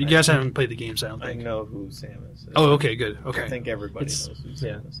Aran. You guys haven't played the games, I don't I think. know who Samus is. Oh, okay, good. Okay. I think everybody It's- knows who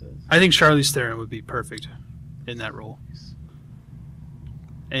yeah. Samus is. I think Charlize Theron would be perfect in that role.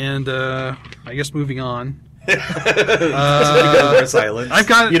 And I guess moving on. Silence. I've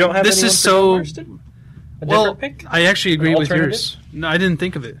got. you don't have this anyone is for so. John Marston? A Well, different pick? I actually agree An with alternative? yours. No, I didn't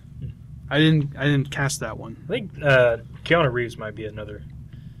think of it. I didn't cast that one. I think Keanu Reeves might be another.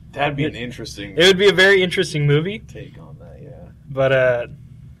 That'd be an interesting It would be a very interesting movie, take on that. but I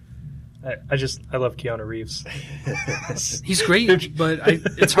love Keanu Reeves. He's great, but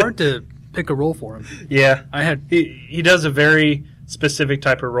it's hard to pick a role for him. Yeah, I had. he does a very specific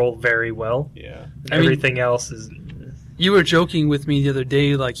type of role very well. Yeah. I mean- Everything else is. You were joking with me the other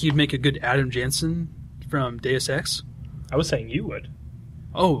day, like he'd make a good Adam Jansen from Deus Ex. I was saying you would.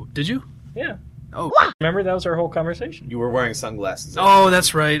 Oh, did you? Yeah. Oh, Remember that was our whole conversation. You were wearing sunglasses. oh,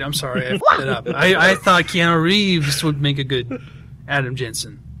 that's right. I'm sorry, I fucked it up. I thought Keanu Reeves would make a good Adam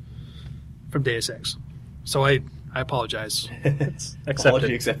Jansen from Deus Ex. So I apologize. It's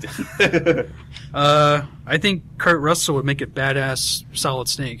Apology accepted. accepted. I think Kurt Russell would make a badass Solid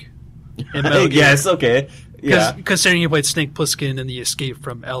Snake. In Metal Gear. yes, okay. Yeah. Considering he played Snake Plissken in the Escape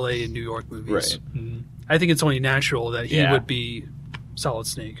from L.A. and New York movies. Right. Mhm. I think it's only natural that he Yeah. would be Solid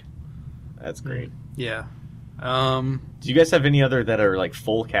Snake. That's great. Yeah. Do you guys have any other that are like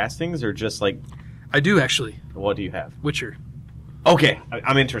full castings or just like I do actually. what do you have? Witcher. Okay,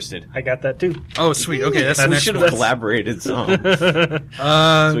 I'm interested. I got that too. Oh, sweet. Okay, that's the we next should one. have collaborated some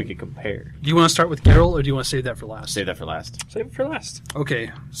Uh, so we could compare. do you want to start with Geralt or do you want to save that for last? Save that for last. Save it for last.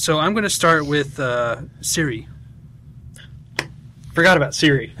 Okay, so I'm going to start with Ciri. Forgot about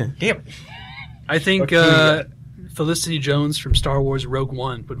Siri. Damn it. I think What do you got? Felicity Jones from Star Wars Rogue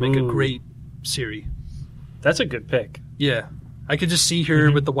One would make a Ooh. great Ciri. That's a good pick. Yeah. I could just see her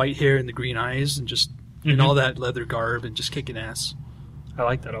Mhm. with the white hair and the green eyes and just in Mhm. all that leather garb and just kicking ass. I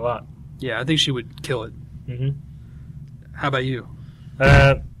like that a lot. Yeah, I think she would kill it. hmm How about you?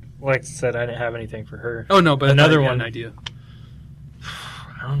 Like I said, I didn't have anything for her. Oh no, but Another I thought you had one. an idea.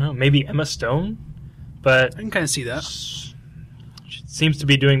 I don't know. Maybe Emma Stone, but I can kind of see that. she seems to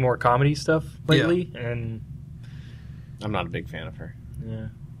be doing more comedy stuff lately, and I'm not a big fan of her. yeah,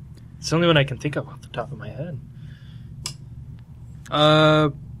 it's the only one I can think of off the top of my head.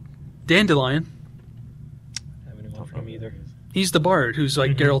 Dandelion. I haven't anyone from either. He's the bard who's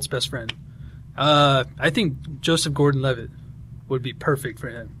like Mhm. Geralt's best friend. I think Joseph Gordon-Levitt would be perfect for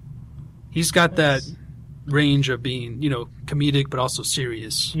him. He's got that range of being, comedic but also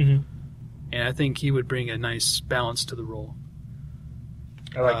serious, Mm-hmm. and I think he would bring a nice balance to the role.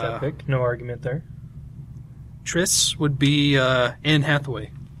 I like that pick. No argument there. Triss would be Anne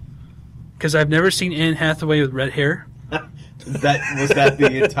Hathaway, because I've never seen Anne Hathaway with red hair. Was that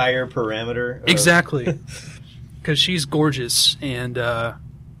the entire parameter? of- Exactly, because she's gorgeous, and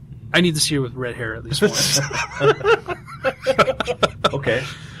I need to see her with red hair at least once. Okay.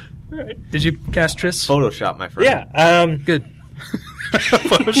 All right. Did you cast Triss? Photoshop, my friend. Yeah. Good.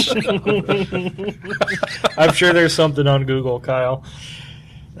 I'm sure there's something on Google, Kyle.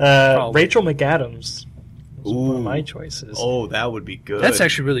 Probably. Rachel McAdams was one of Ooh. my choices. Oh, that would be good. That's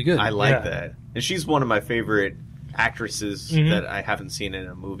actually really good. I like Yeah. that. And she's one of my favorite actresses Mhm. that I haven't seen in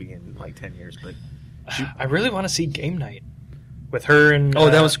a movie in like 10 years. But I really want to see Game Night with her and. Oh,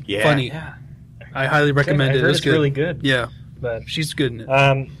 that was Yeah. funny. Yeah. I highly recommend I it. It heard was it's good. really good. Yeah, But she's good in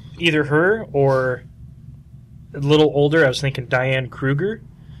it. either her or a little older. I was thinking Diane Kruger.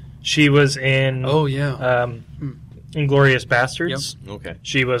 She was in. Oh yeah. Inglorious Bastards. okay.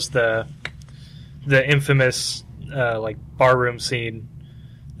 She was the the infamous like barroom scene,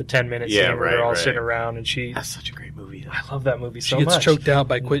 the 10-minute scene where they're all sitting around, and that's such a great movie. I love that movie so She gets much. choked out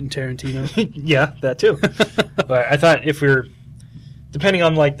by Quentin Tarantino. Yeah, that too. But I thought if we were, depending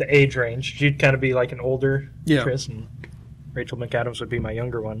on like the age range, she'd kind of be like an older actress, and Rachel McAdams would be my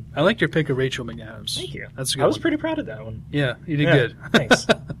younger one. I like your pick of Rachel McAdams. Thank you. That's a good I was one. pretty proud of that one. Yeah, you did good. Thanks.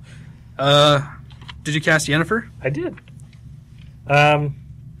 Did you cast Yennefer? I did.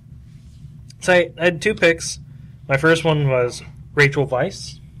 So I had two picks. My first one was Rachel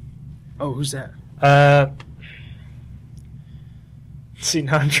Weisz. Oh, who's that? See,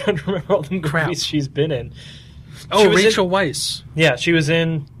 now I'm trying to remember all the movies she's been in. Oh, was Rachel Weisz. Yeah, she was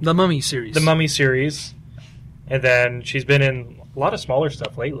in The Mummy series. the Mummy series, and then she's been in a lot of smaller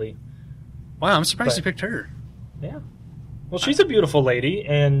stuff lately. Wow, I'm surprised But- you picked her. Yeah. Well, she's a beautiful lady,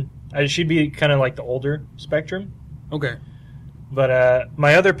 and she'd be kind of like the older spectrum. Okay, But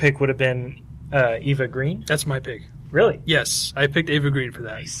my other pick would have been Eva Green. that's my pick. Really? Yes, I picked Ava Green for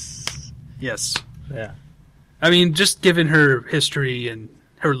that. Yes. Yeah. I mean, just given her history and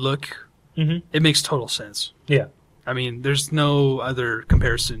her look, Mm-hmm. it makes total sense. Yeah. I mean, there's no other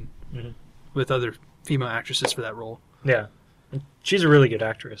comparison Mhm. with other female actresses for that role. Yeah. She's a really good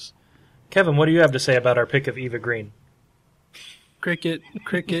actress. Kevin, what do you have to say about our pick of Eva Green? Cricket,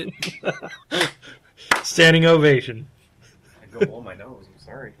 cricket. Standing ovation. I go blow my nose. I'm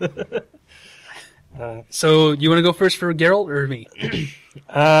sorry. So, you want to go first for Geralt or me?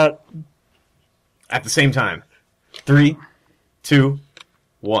 Uh, At the same time. 3, 2,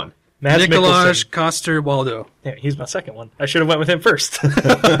 1. Mads Nicolaj Mikkelsen. Coster-Waldau. Yeah, he's my second one. I should have went with him first.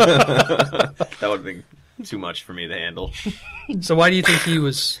 That would have been too much for me to handle. So, why do you think he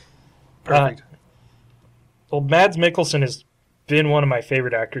was perfect? Well, Mads Mikkelsen has been one of my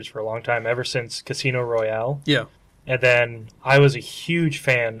favorite actors for a long time, ever since Casino Royale. Yeah, And then I was a huge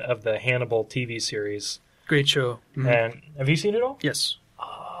fan of the Hannibal TV series. great show. Mhm. And have you seen it all? Yes.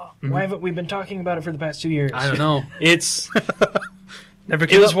 Why haven't we been talking about it for the past 2 years? I don't know. It's Never it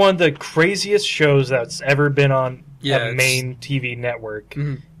came was up. one of the craziest shows that's ever been on Yeah, a it's- main TV network.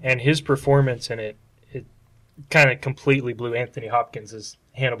 Mhm. And his performance in it kind of completely blew Anthony Hopkins'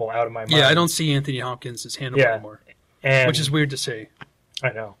 Hannibal out of my mind. Yeah, I don't see Anthony Hopkins as Hannibal Yeah. anymore, and, which is weird to say. I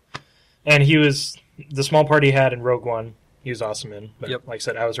know. And he was the small part he had in Rogue One. He was awesome in. But Yep. like I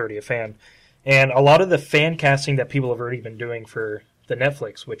said, I was already a fan. And a lot of the fan casting that people have already been doing for the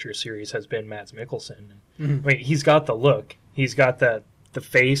Netflix Witcher series has been Mads Mikkelsen. Mhm. I mean, he's got the look. He's got the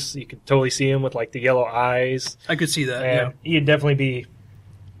face. You could totally see him with like the yellow eyes. I could see that. And he'd definitely be,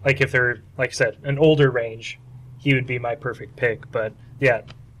 like if they're, like I said, an older range, he would be my perfect pick. But yeah,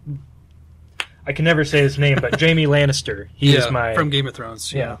 I can never say his name, but Jaime Lannister. He is my from Game of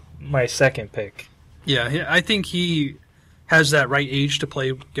Thrones. Yeah, my second pick. yeah. I think he has that right age to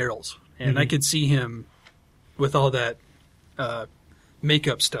play Geralt, and I Mhm. could see him with all that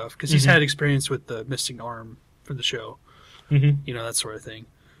makeup stuff because he's Mhm. had experience with the missing arm for the show. Mm-hmm. You know, that sort of thing.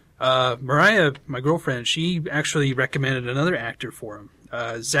 Mariah, my girlfriend, she actually recommended another actor for him,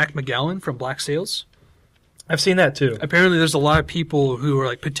 Zach McGowan from Black Sails. I've seen that too. Apparently, there's a lot of people who are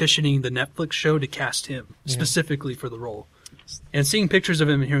like petitioning the Netflix show to cast him specifically for the role. And seeing pictures of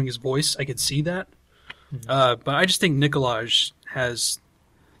him and hearing his voice, I could see that. But I just think Nicolaj has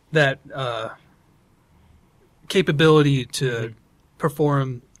that capability to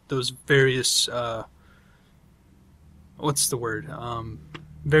perform those various what's the word?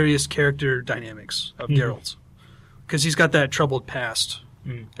 Various character dynamics of Geralt, because he's got that troubled past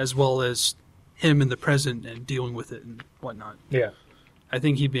as well as him in the present and dealing with it and whatnot. Yeah. I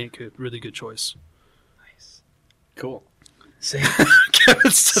think he'd make a really good choice. Cool. Same.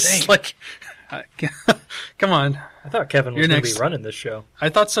 It's just Same. like, come on. I thought Kevin was You're going to next. be running this show. I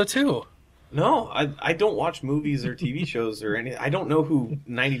thought so too. No, I don't watch movies or TV shows or anything. I don't know who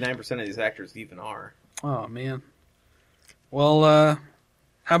 99% of these actors even are. Oh man. Well,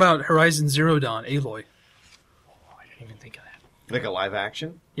 how about Horizon Zero Dawn, Aloy? I didn't even think of that. Like a live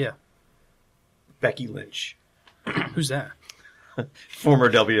action? Yeah. Becky Lynch. Who's that?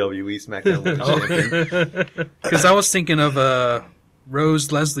 Former WWE SmackDown Women's Champion. Because I was thinking of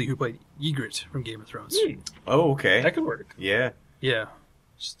Rose Leslie, who played Ygritte from Game of Thrones. Oh, okay. That could work. Yeah. Yeah.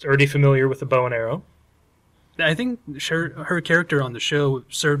 Just already familiar with the bow and arrow. I think her character on the show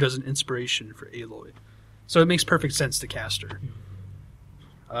served as an inspiration for Aloy. So it makes perfect sense to cast her.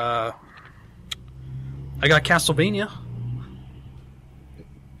 I got Castlevania.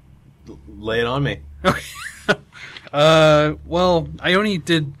 Lay it on me. Okay. Well, I only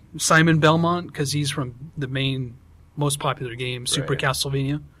did Simon Belmont because he's from the main, most popular game, Super Right.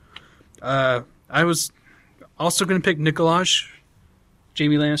 Castlevania. I was also going to pick Nicolaj,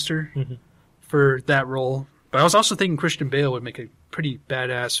 Jamie Lannister, for that role. But I was also thinking Christian Bale would make a pretty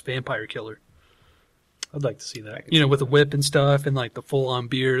badass vampire killer. I'd like to see that. You know, with a whip and stuff, and like the full-on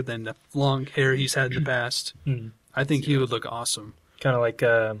beard, and the long hair he's had in the past. I think he would look awesome. Kind of like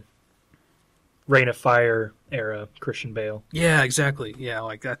Reign of Fire era Christian Bale. Yeah, exactly. Yeah,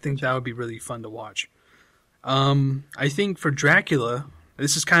 like I think that would be really fun to watch. I think for Dracula,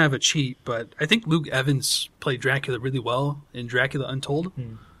 this is kind of a cheat, but I think Luke Evans played Dracula really well in Dracula Untold.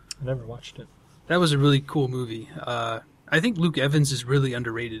 I never watched it. That was a really cool movie. I think Luke Evans is really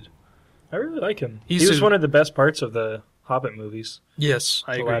underrated. I really like him. He's He was a- one of the best parts of the Hobbit movies. Yes,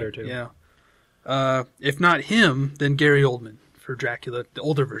 I The agree. latter two. Yeah. If not him, then Gary Oldman for Dracula, the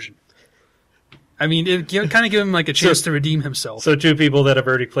older version. I mean, it kind of give him like a chance to redeem himself. So two people that have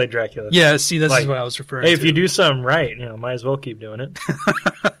already played Dracula. Yeah, see, that's Like, what I was referring Hey, to. if you do something right, might as well keep doing it.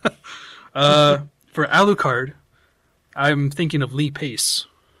 For Alucard, I'm thinking of Lee Pace.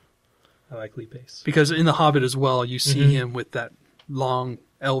 I like Lee Pace. Because in The Hobbit as well, you see him with that long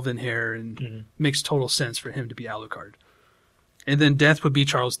elven hair, and makes total sense for him to be Alucard. And then Death would be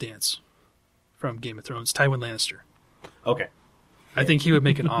Charles Dance from Game of Thrones, Tywin Lannister. Okay. I think he would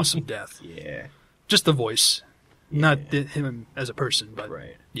make an awesome Death. Yeah. Just the voice, not him as a person, but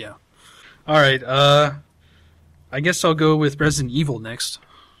Right. yeah. All right, I guess I'll go with Resident Evil next.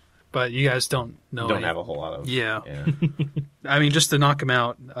 But you guys don't know. Don't have a whole lot of. Yeah. Yeah. I mean, just to knock him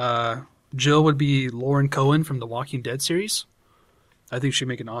out, Jill would be Lauren Cohen from the Walking Dead series. I think she'd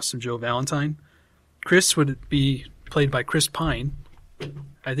make an awesome Jill Valentine. Chris would be played by Chris Pine.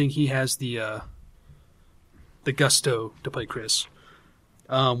 I think he has the gusto to play Chris.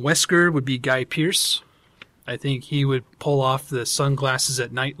 Wesker would be Guy Pearce. I think he would pull off the sunglasses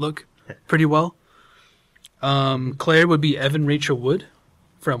at night look pretty well. Claire would be Evan Rachel Wood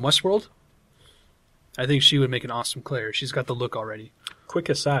from Westworld. I think she would make an awesome Claire. She's got the look already. Quick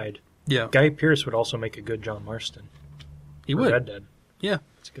aside, Yeah, Guy Pearce would also make a good John Marston. he for would. Red Dead. Yeah.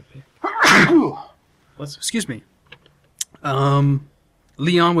 That's a good pick. Excuse me.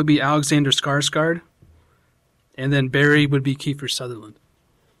 Leon would be Alexander Skarsgård. And then Barry would be Kiefer Sutherland.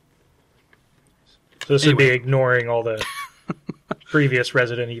 So this would be Anyway. ignoring all the previous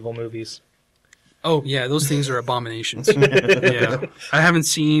Resident Evil movies. Oh, yeah, those things are abominations. Yeah. I haven't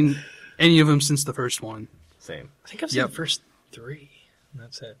seen any of them since the first one. Same. I think I've seen Yep. the first 3. And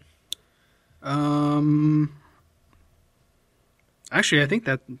that's it. Actually, I think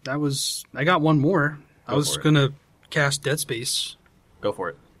that was... I got one more. I Go was for it. going to cast Dead Space. Go for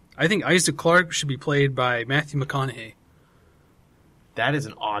it. I think Isaac Clarke should be played by Matthew McConaughey. That is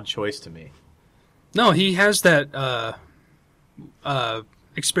an odd choice to me. No, he has that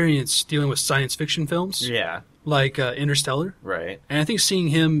experience dealing with science fiction films, Yeah. like Interstellar. Right. And I think seeing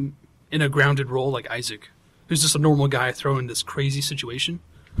him in a grounded role like Isaac, who's just a normal guy thrown in this crazy situation,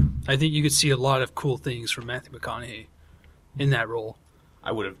 I think you could see a lot of cool things from Matthew McConaughey in that role.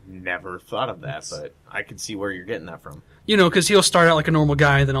 I would have never thought of that, but I can see where you're getting that from. You know, because he'll start out like a normal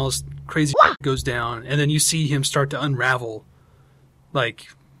guy, then all this crazy goes down, and then you see him start to unravel, like,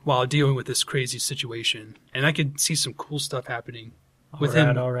 while dealing with this crazy situation. And I could see some cool stuff happening with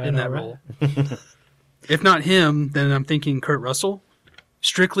him in that role. If not him, then I'm thinking Kurt Russell,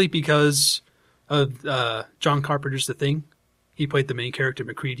 strictly because of John Carpenter's The Thing. He played the main character,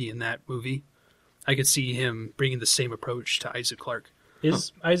 MacReady, in that movie. I could see him bringing the same approach to Isaac Clarke.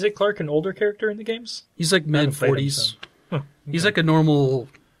 Is Isaac Clarke an older character in the games? He's like I haven't played him, mid-40s. so- Huh, He's like a normal,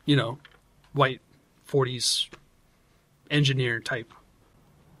 white 40s engineer type.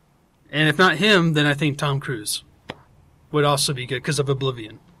 And if not him, then I think Tom Cruise would also be good because of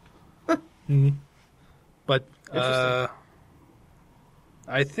Oblivion. But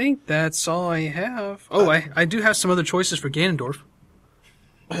I think that's all I have. Oh, I do have some other choices for Ganondorf.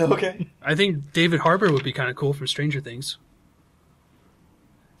 Okay. I think David Harbour would be kind of cool from Stranger Things.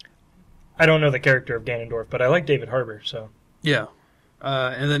 I don't know the character of Ganondorf, but I like David Harbour, so. Yeah.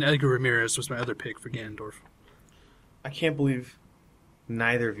 And then Edgar Ramirez was my other pick for Ganondorf. I can't believe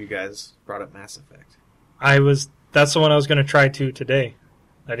neither of you guys brought up Mass Effect. That's the one I was going to try to today.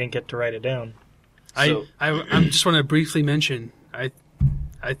 I didn't get to write it down. So- I just want to briefly mention, I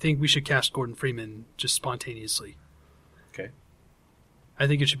think we should cast Gordon Freeman just spontaneously. Okay. I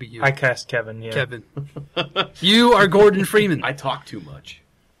think it should be you, I cast Kevin, yeah. Kevin. You are Gordon Freeman. I talk too much.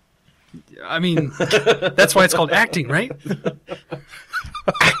 I mean, that's why it's called acting, right?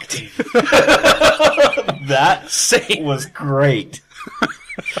 Acting. That was great.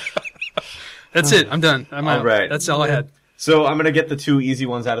 That's it. I'm done. I'm All out. right. That's all I had. So I'm going to get the two easy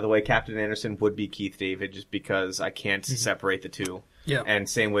ones out of the way. Captain Anderson would be Keith David just because I can't separate the two. Yeah. And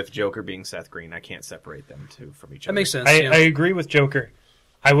same with Joker being Seth Green. I can't separate them two from each That other. makes sense. I yeah. agree with Joker.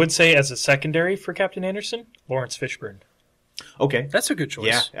 I would say as a secondary for Captain Anderson, Lawrence Fishburne. Okay. That's a good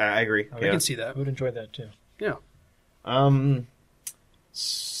choice. Yeah, I agree. I Yeah. can see that. I would enjoy that too. Yeah.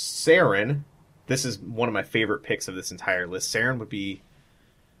 Saren. This is one of my favorite picks of this entire list. Saren would be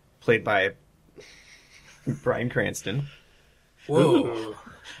played by Bryan Cranston. Whoa.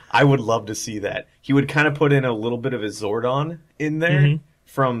 I would love to see that. He would kind of put in a little bit of his Zordon in there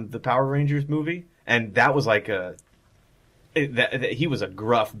from the Power Rangers movie, and that was like he was a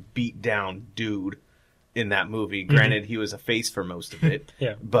gruff, beat down dude in that movie. Granted, he was a face for most of it.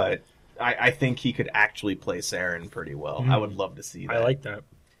 Yeah. But I think he could actually play Saren pretty well. I would love to see that. I like that.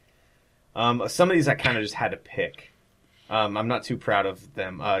 Some of these I kind of just had to pick. I'm not too proud of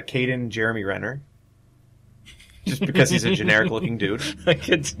them. Caden Jeremy Renner. Just because he's a generic-looking dude. I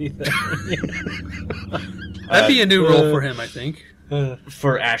could see that. That'd be a new role for him, I think.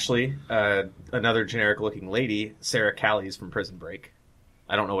 For Ashley, another generic-looking lady, Sarah Callies from Prison Break.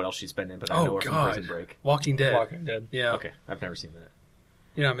 I don't know what else she's been in, but I know her from Prison Break. Walking Dead. Walking Dead. Yeah. Okay, I've never seen that.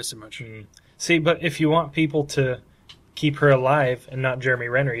 You're not missing much. See, but if you want people to keep her alive and not Jeremy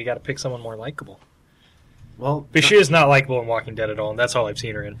Renner, you got to pick someone more likable. Well, But she is not likable in Walking Dead at all, and that's all I've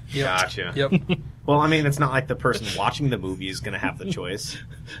seen her in. Yep. Gotcha. Yep. Well, I mean, it's not like the person watching the movie is going to have the choice.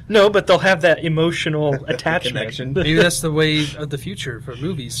 No, but they'll have that emotional attachment. Connection. Maybe that's the way of the future for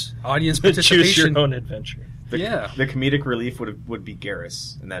movies. Audience Choose participation. your own adventure. Yeah. The comedic relief would be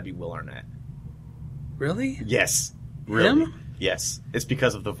Garrus, and that'd be Will Arnett. Really? Yes. Really? Him? Yes. It's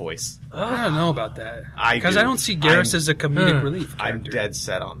because of the voice. I don't know about that. I Because do. I don't see Garrus I'm- as a comedic relief I'm character. dead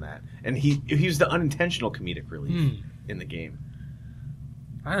set on that. And he was the unintentional comedic relief in the game.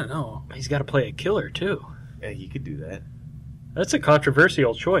 I don't know. He's got to play a killer, too. Yeah, he could do that. That's a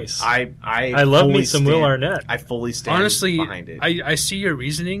controversial choice. I love fully me some Will stand- Arnett. I fully stand Honestly, behind it. I see your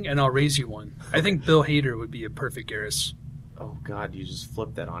reasoning, and I'll raise you one. I think Bill Hader would be a perfect Garrus. Oh God, you just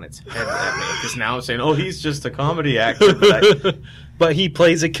flipped that on its head at me. Because now I'm saying, oh, he's just a comedy actor. But But he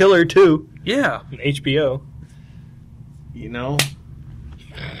plays a killer, too, Yeah. in HBO. you know.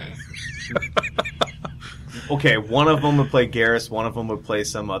 Okay, one of them would play Garrus, one of them would play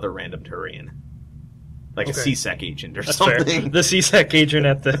some other random Turian. Like a Okay. CSEC agent or That's fair. something. The CSEC agent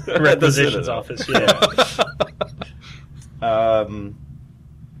at the requisitions Citadel. office. Yeah.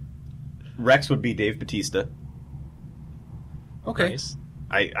 Rex would be Dave Bautista. Okay. Nice.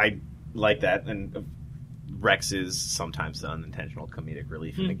 I like that, and Rex is sometimes the unintentional comedic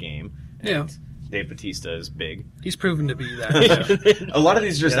relief in the game. And Yeah. Dave Bautista is big. He's proven to be that. A lot of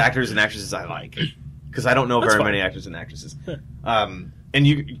these are just Yeah. actors and actresses I like, because I don't know That's very fine. many actors and actresses. And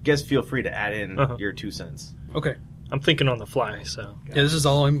you guys feel free to add in Uh-huh. your 2 cents. Okay. I'm thinking on the fly, so. Yeah, this is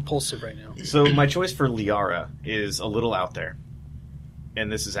all impulsive right now. So my choice for Liara is a little out there, and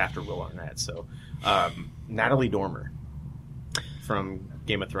this is after Will Arnett. So Natalie Dormer from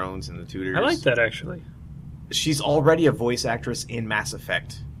Game of Thrones and the Tudors. I like that, actually. She's already a voice actress in Mass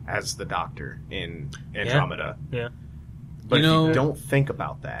Effect as the Doctor in Andromeda. Yeah. But You know- if you don't think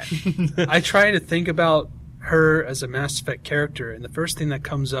about that, I try to think about her as a Mass Effect character, and the first thing that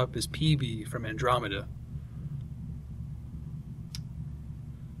comes up is PB from Andromeda.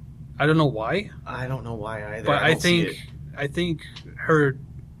 I don't know why, I don't know why either. but don't see it. I think her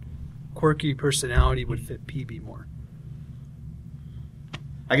quirky personality would fit PB more.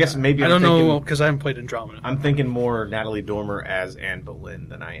 I guess maybe I I'm don't thinking, know because I haven't played Andromeda. I'm thinking more Natalie Dormer as Anne Boleyn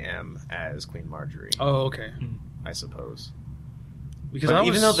than I am as Queen Marjorie. Oh, okay. I suppose. Because But I was,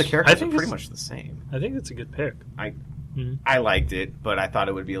 even though the characters I are think pretty it's- much the same, I think it's a good pick. I liked it, but I thought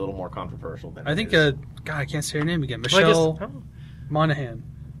it would be a little more controversial than I it think, is. God, I can't say her name again. Well, I guess- Michelle oh. Monaghan.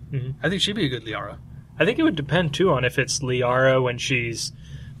 Mhm. I think she'd be a good Liara. I think it would depend, too, on if it's Liara when she's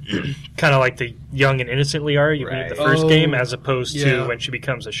kind of like the young and innocent Liara you meet the Right. first Oh, game, as opposed yeah. to when she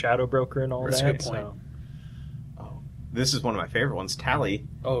becomes a shadow broker and all That's a that. good point. So. Oh, this is one of my favorite ones. Tally,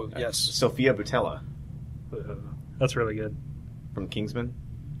 Oh, yes. Sophia Boutella That's really good. from Kingsman.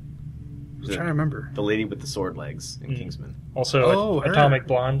 I'm trying to remember. The lady with the sword legs in Mm. Kingsman. Also, Oh, her. Atomic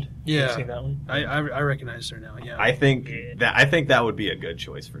Blonde. Yeah. You've seen that one? I recognize her now, yeah. I think that would be a good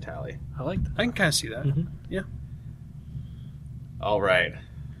choice for Tally. I like that. I can kind of see that. Mhm. Yeah. All right,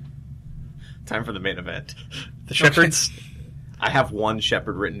 time for the main event. The Shepherds. I have one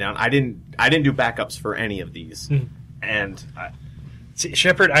Shepherd written down. I didn't do backups for any of these, Mhm. and See,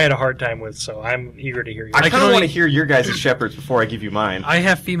 Shepard, I had a hard time with, so I'm eager to hear yours. I can kind of only- want to hear your guys' Shepherds before I give you mine. I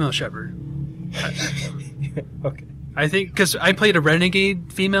have female Shepherd. Okay. I think because I played a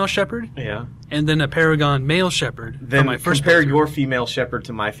Renegade female Shepherd Yeah. and then a Paragon male Shepherd for Then my first compare playthrough. your female Shepherd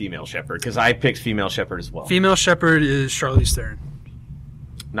to my female Shepherd, because I picked female Shepherd as well. Female Shepherd is Charlize Theron.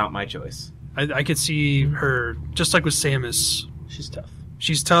 Not my choice. I could see her, just like with Samus, She's tough.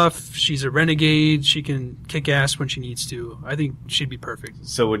 She's tough. She's a renegade. She can kick ass when she needs to. I think she'd be perfect.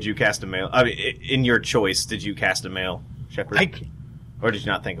 So would you cast a male? I mean, in your choice, did you cast a male shepherd? Or did you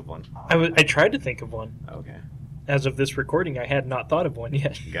not think of one? I tried to think of one. Okay. As of this recording, I had not thought of one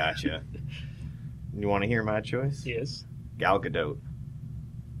yet. Gotcha. You want to hear my choice? Yes. Gal Gadot.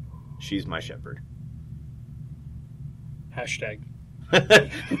 She's my shepherd. Hashtag.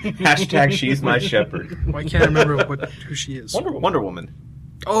 Hashtag she's my shepherd. Well, I can't remember who she is. Wonder Woman.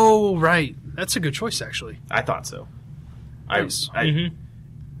 Oh, right. That's a good choice, actually. I thought so. Nice.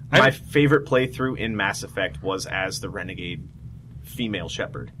 My favorite playthrough in Mass Effect was as the renegade female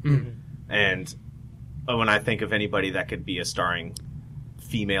shepherd. Mm-hmm. And when I think of anybody that could be a starring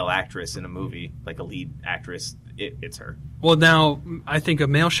female actress in a movie, like a lead actress, it's her. Well, now I think of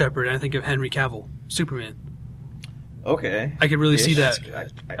male shepherd, and I think of Henry Cavill, Superman. Okay. I could really see that.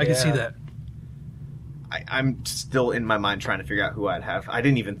 I can see Yeah. that. I'm still in my mind trying to figure out who I'd have. I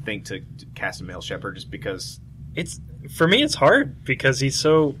didn't even think to cast a male shepherd just because It's for me. It's hard because he's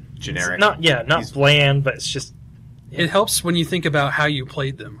so generic. Not He's- bland, but it's just It helps when you think about how you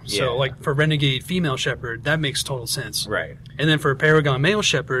played them. Yeah. So, like, for Renegade female shepherd, that makes total sense. Right. And then for Paragon male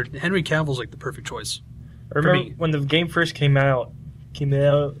shepherd, Henry Cavill's like the perfect choice. I remember me. when the game first came out.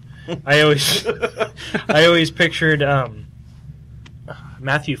 I always pictured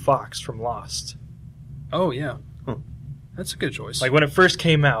Matthew Fox from Lost. Oh, yeah. Huh. That's a good choice. Like when it first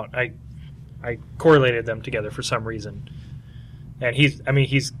came out, I correlated them together for some reason. And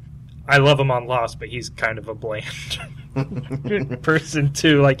I love him on Lost, but he's kind of a bland person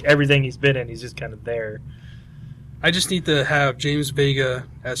too. Like everything he's been in, he's just kind of there. I just need to have James Vega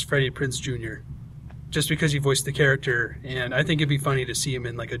as Freddie Prinze Jr. just because he voiced the character, and I think it'd be funny to see him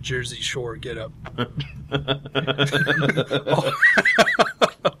in like a Jersey Shore getup.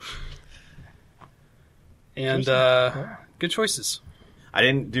 And good choices. I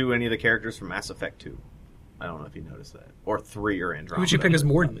didn't do any of the characters from Mass Effect 2. I don't know if you noticed that. Or 3 or Andromeda. Who'd you pick as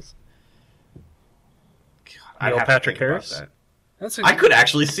Morden? I'd Neil have to Patrick think about Harris? that. I could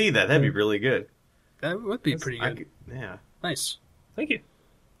actually see that. That'd be really good. That would be pretty I good. could- yeah. Nice. Thank you.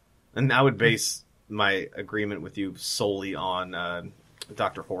 And I would base my agreement with you solely on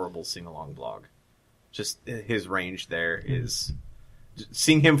Dr. Horrible's sing-along blog. Just his range there is...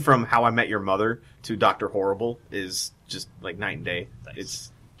 Seeing him from How I Met Your Mother to Dr. Horrible is just like night and day.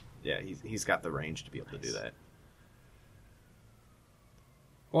 Nice. He's got the range to be able to do that.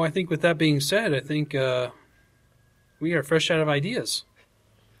 Well, I think with that being said, I think we are fresh out of ideas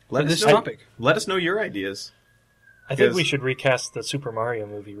for this topic. Let us know your ideas. I think Because- we should recast the Super Mario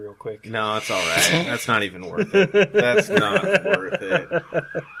movie real quick. No, it's all right. That's not even worth it. That's not worth it.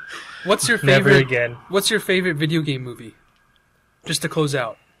 What's your Never favorite? again. What's your favorite video game movie? Just to close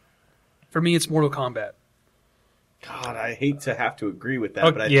out. For me, it's Mortal Kombat. God, I hate to have to agree with that,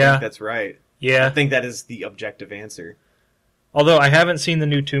 Oh, but I yeah. think that's right. I Yeah. think that is the objective answer. Although I haven't seen the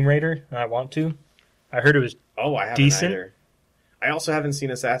new Tomb Raider, and I want to. I heard it was Oh, I haven't Decent? either. I also haven't seen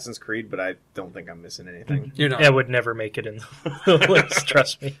Assassin's Creed, but I don't think I'm missing anything. You're not. I would never make it in the list,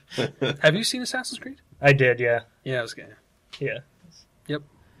 trust me. Have you seen Assassin's Creed? I did, yeah. Yeah, I was gonna. Yeah. Yep.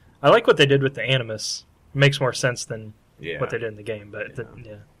 I like what they did with the Animus. It makes more sense than Yeah. what they did in the game, but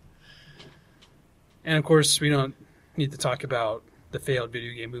yeah. And of course, we don't need to talk about the failed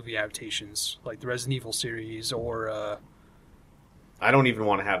video game movie adaptations, like the Resident Evil series or. I don't even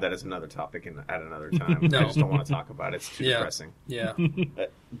want to have that as another topic at another time. No. I just don't want to talk about it. It's too Yeah. depressing. Yeah.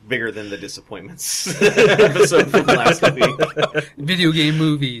 Bigger than the disappointments episode from last week. Video game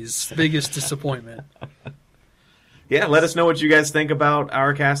movies, biggest disappointment. Yeah, let us know what you guys think about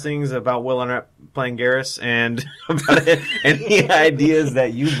our castings, about Will and I playing Garrus, and about any ideas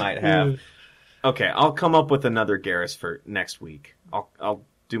that you might have. Okay, I'll come up with another Garrus for next week. I'll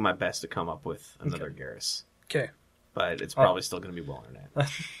do my best to come up with another Garrus, Okay. but it's probably still going to be Will Internet.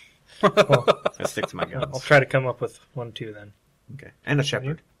 Well, I stick to my I'll guns. try to come up with one too then. Okay, and a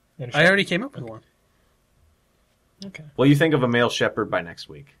shepherd. And I already came up with one. Okay. Well, you think of a male shepherd by next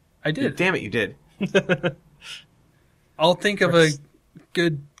week. I did. Damn it, you did. I'll think of a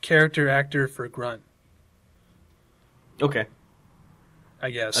good character actor for Grunt, Okay, I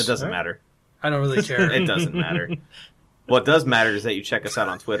guess. it doesn't matter. I don't really care. It doesn't matter. What does matter is that you check us out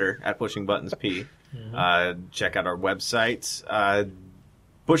on Twitter at PushingButtonsP. Check out our website,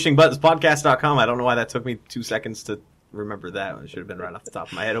 PushingButtonsPodcast.com. I don't know why that took me 2 seconds to remember that. It should have been right off the top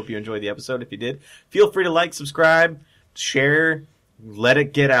of my head. Hope you enjoyed the episode. If you did, feel free to like, subscribe, share, let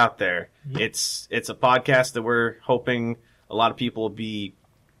it get out there. It's a podcast that we're hoping a lot of people will be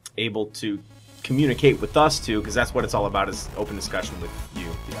able to communicate with us too, because that's what it's all about, is open discussion with you,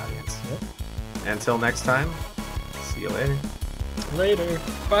 the audience. Yep. Until next time, see you later. Later.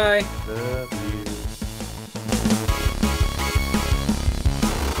 Bye. Love you.